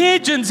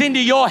 pigeons into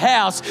your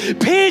house,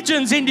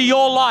 pigeons into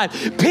your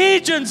life,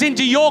 pigeons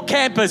into your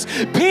campus,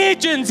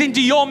 pigeons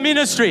into your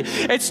ministry,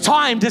 it's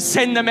time to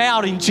send them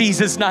out in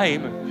Jesus'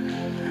 name.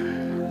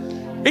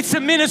 It's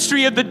the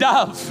ministry of the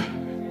dove.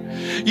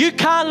 You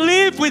can't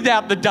live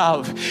without the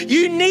dove.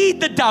 You need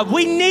the dove.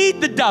 We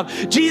need the dove.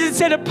 Jesus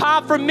said,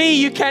 apart from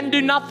me, you can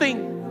do nothing.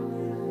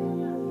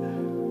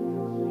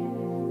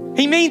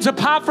 He means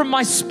apart from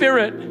my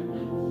spirit,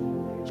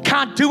 you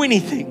can't do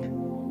anything.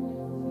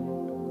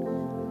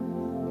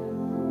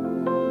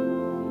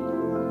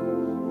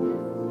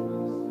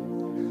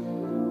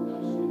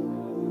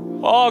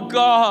 Oh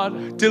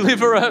God,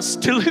 deliver us.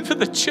 Deliver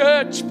the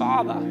church,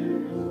 Father.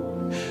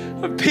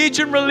 Of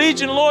pigeon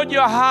religion, Lord,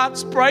 your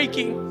heart's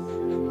breaking.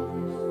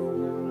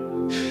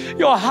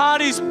 Your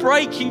heart is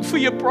breaking for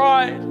your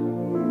bride.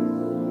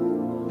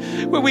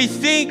 When we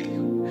think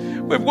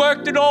we've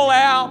worked it all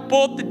out,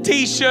 bought the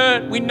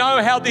t-shirt, we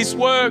know how this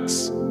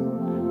works,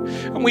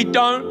 and we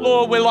don't,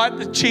 Lord, we're like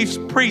the chief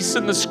priests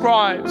and the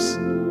scribes.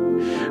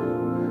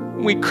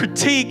 We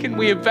critique and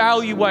we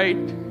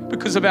evaluate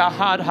because of our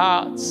hard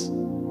hearts.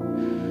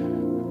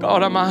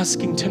 God, I'm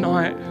asking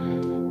tonight,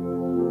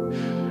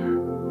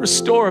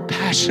 restore a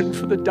passion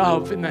for the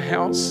dove in the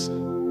house.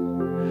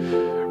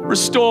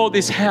 Restore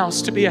this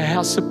house to be a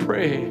house of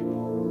prayer.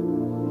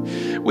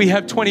 We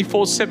have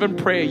 24/7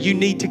 prayer. You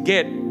need to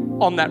get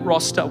on that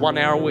roster 1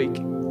 hour a week.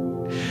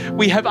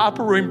 We have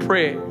upper room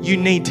prayer. You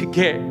need to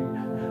get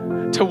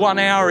to 1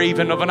 hour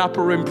even of an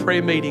upper room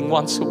prayer meeting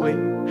once a week.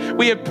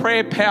 We have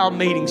prayer power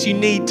meetings. You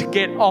need to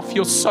get off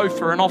your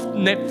sofa and off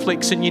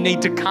Netflix, and you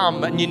need to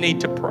come and you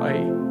need to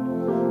pray.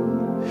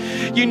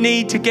 You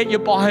need to get your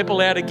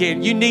Bible out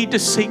again. You need to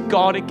seek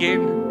God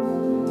again.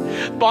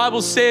 The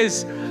Bible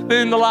says that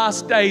in the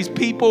last days,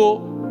 people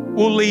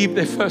will leave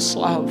their first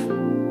love.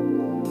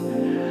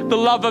 The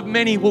love of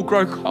many will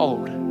grow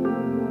cold.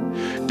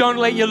 Don't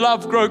let your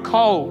love grow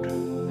cold.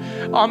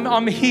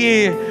 I'm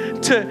here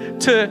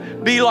to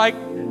be like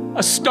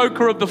a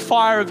stoker of the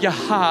fire of your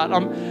heart.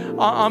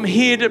 I'm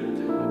here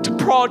to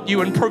prod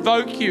you and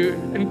provoke you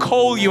and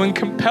call you and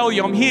compel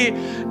you. I'm here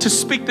to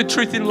speak the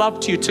truth in love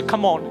to you, to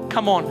come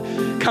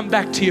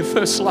back to your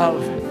first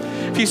love.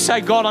 If you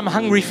say, God, I'm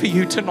hungry for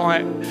you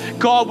tonight.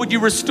 God, would you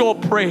restore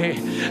prayer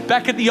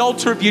back at the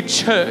altar of your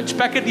church,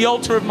 back at the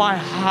altar of my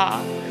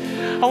heart?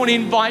 I want to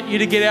invite you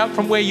to get out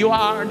from where you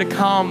are and to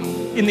come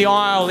in the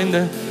aisle, in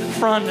the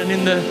front and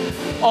in the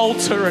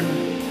altar, and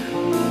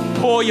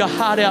pour your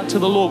heart out to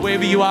the Lord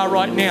wherever you are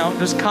right now.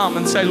 Just come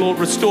and say, Lord,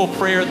 restore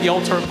prayer at the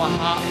altar of my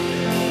heart.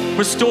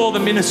 Restore the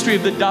ministry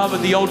of the dove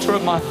at the altar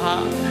of my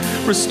heart.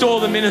 Restore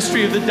the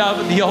ministry of the dove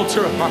at the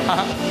altar of my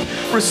heart.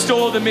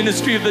 Restore the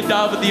ministry of the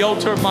dove at the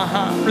altar of my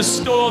heart.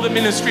 Restore the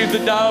ministry of the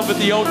dove at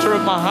the altar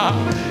of my heart.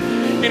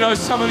 You know,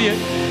 some of you,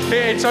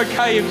 it's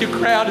okay if you're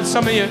crowded.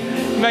 Some of you,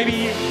 maybe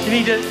you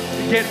need to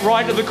get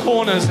right to the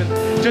corners. And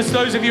just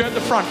those of you at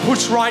the front,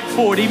 push right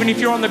forward. Even if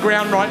you're on the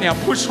ground right now,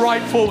 push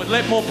right forward.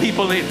 Let more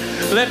people in.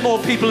 Let more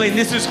people in.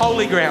 This is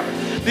holy ground.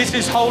 This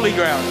is holy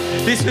ground.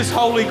 This is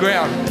holy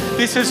ground.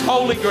 This is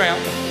holy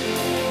ground.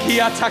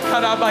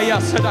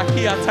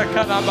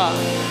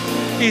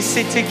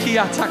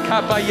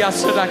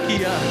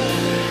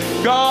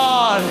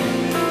 God,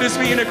 just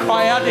begin to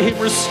cry out to Him.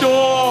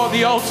 Restore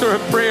the altar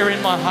of prayer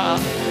in my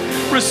heart.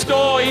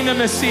 Restore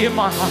intimacy in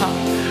my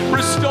heart.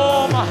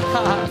 Restore my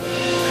heart.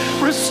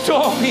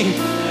 Restore me.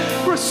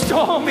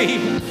 Restore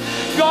me.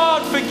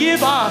 God,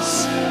 forgive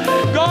us.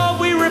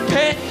 God, we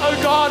repent, oh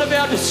God, of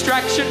our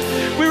distraction.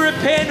 We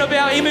repent of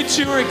our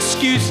immature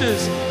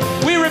excuses.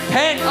 We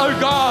repent, oh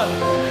God.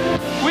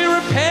 We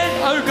repent,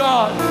 oh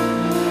God.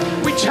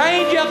 We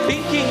change our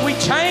thinking. We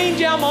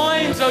change our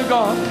minds, oh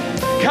God.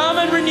 Come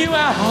and renew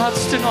our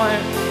hearts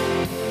tonight.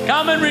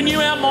 Come and renew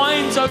our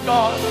minds, oh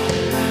God.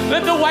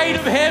 Let the weight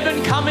of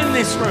heaven come in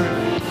this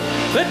room.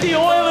 Let the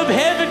oil of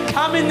heaven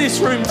come in this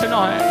room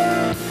tonight.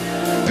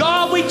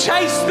 God, we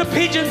chase the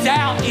pigeons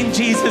out in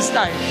Jesus'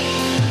 name.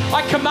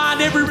 I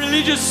command every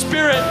religious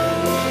spirit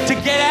to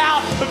get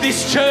out of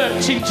this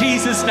church in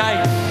Jesus'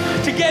 name.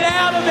 To get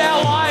out of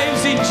our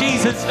lives in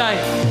Jesus' name.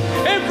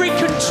 Every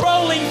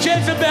controlling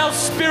Jezebel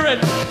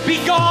spirit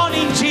be gone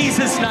in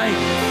Jesus' name.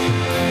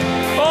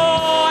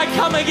 Oh, I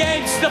come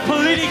against the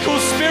political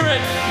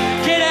spirit.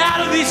 Get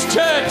out of this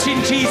church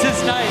in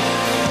Jesus' name.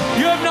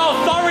 You have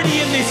no authority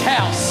in this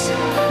house.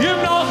 You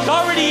have no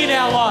authority in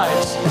our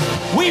lives.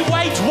 We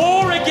wage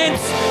war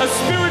against a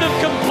spirit of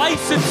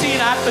complacency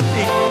and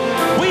apathy.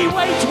 We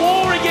wage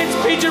war against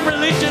pigeon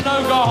religion,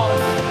 oh God.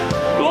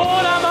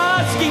 Lord, I'm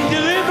asking,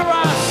 deliver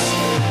us.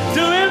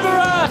 Deliver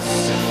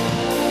us.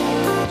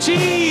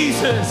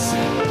 Jesus.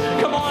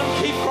 Come on,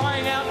 keep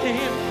crying out to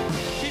Him.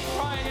 Keep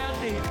crying out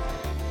to Him.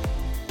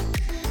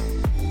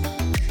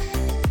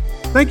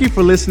 Thank you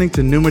for listening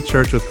to Neuma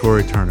Church with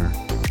Corey Turner.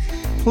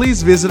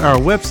 Please visit our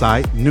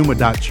website,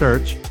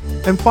 neuma.church,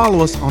 and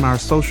follow us on our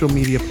social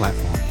media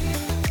platforms.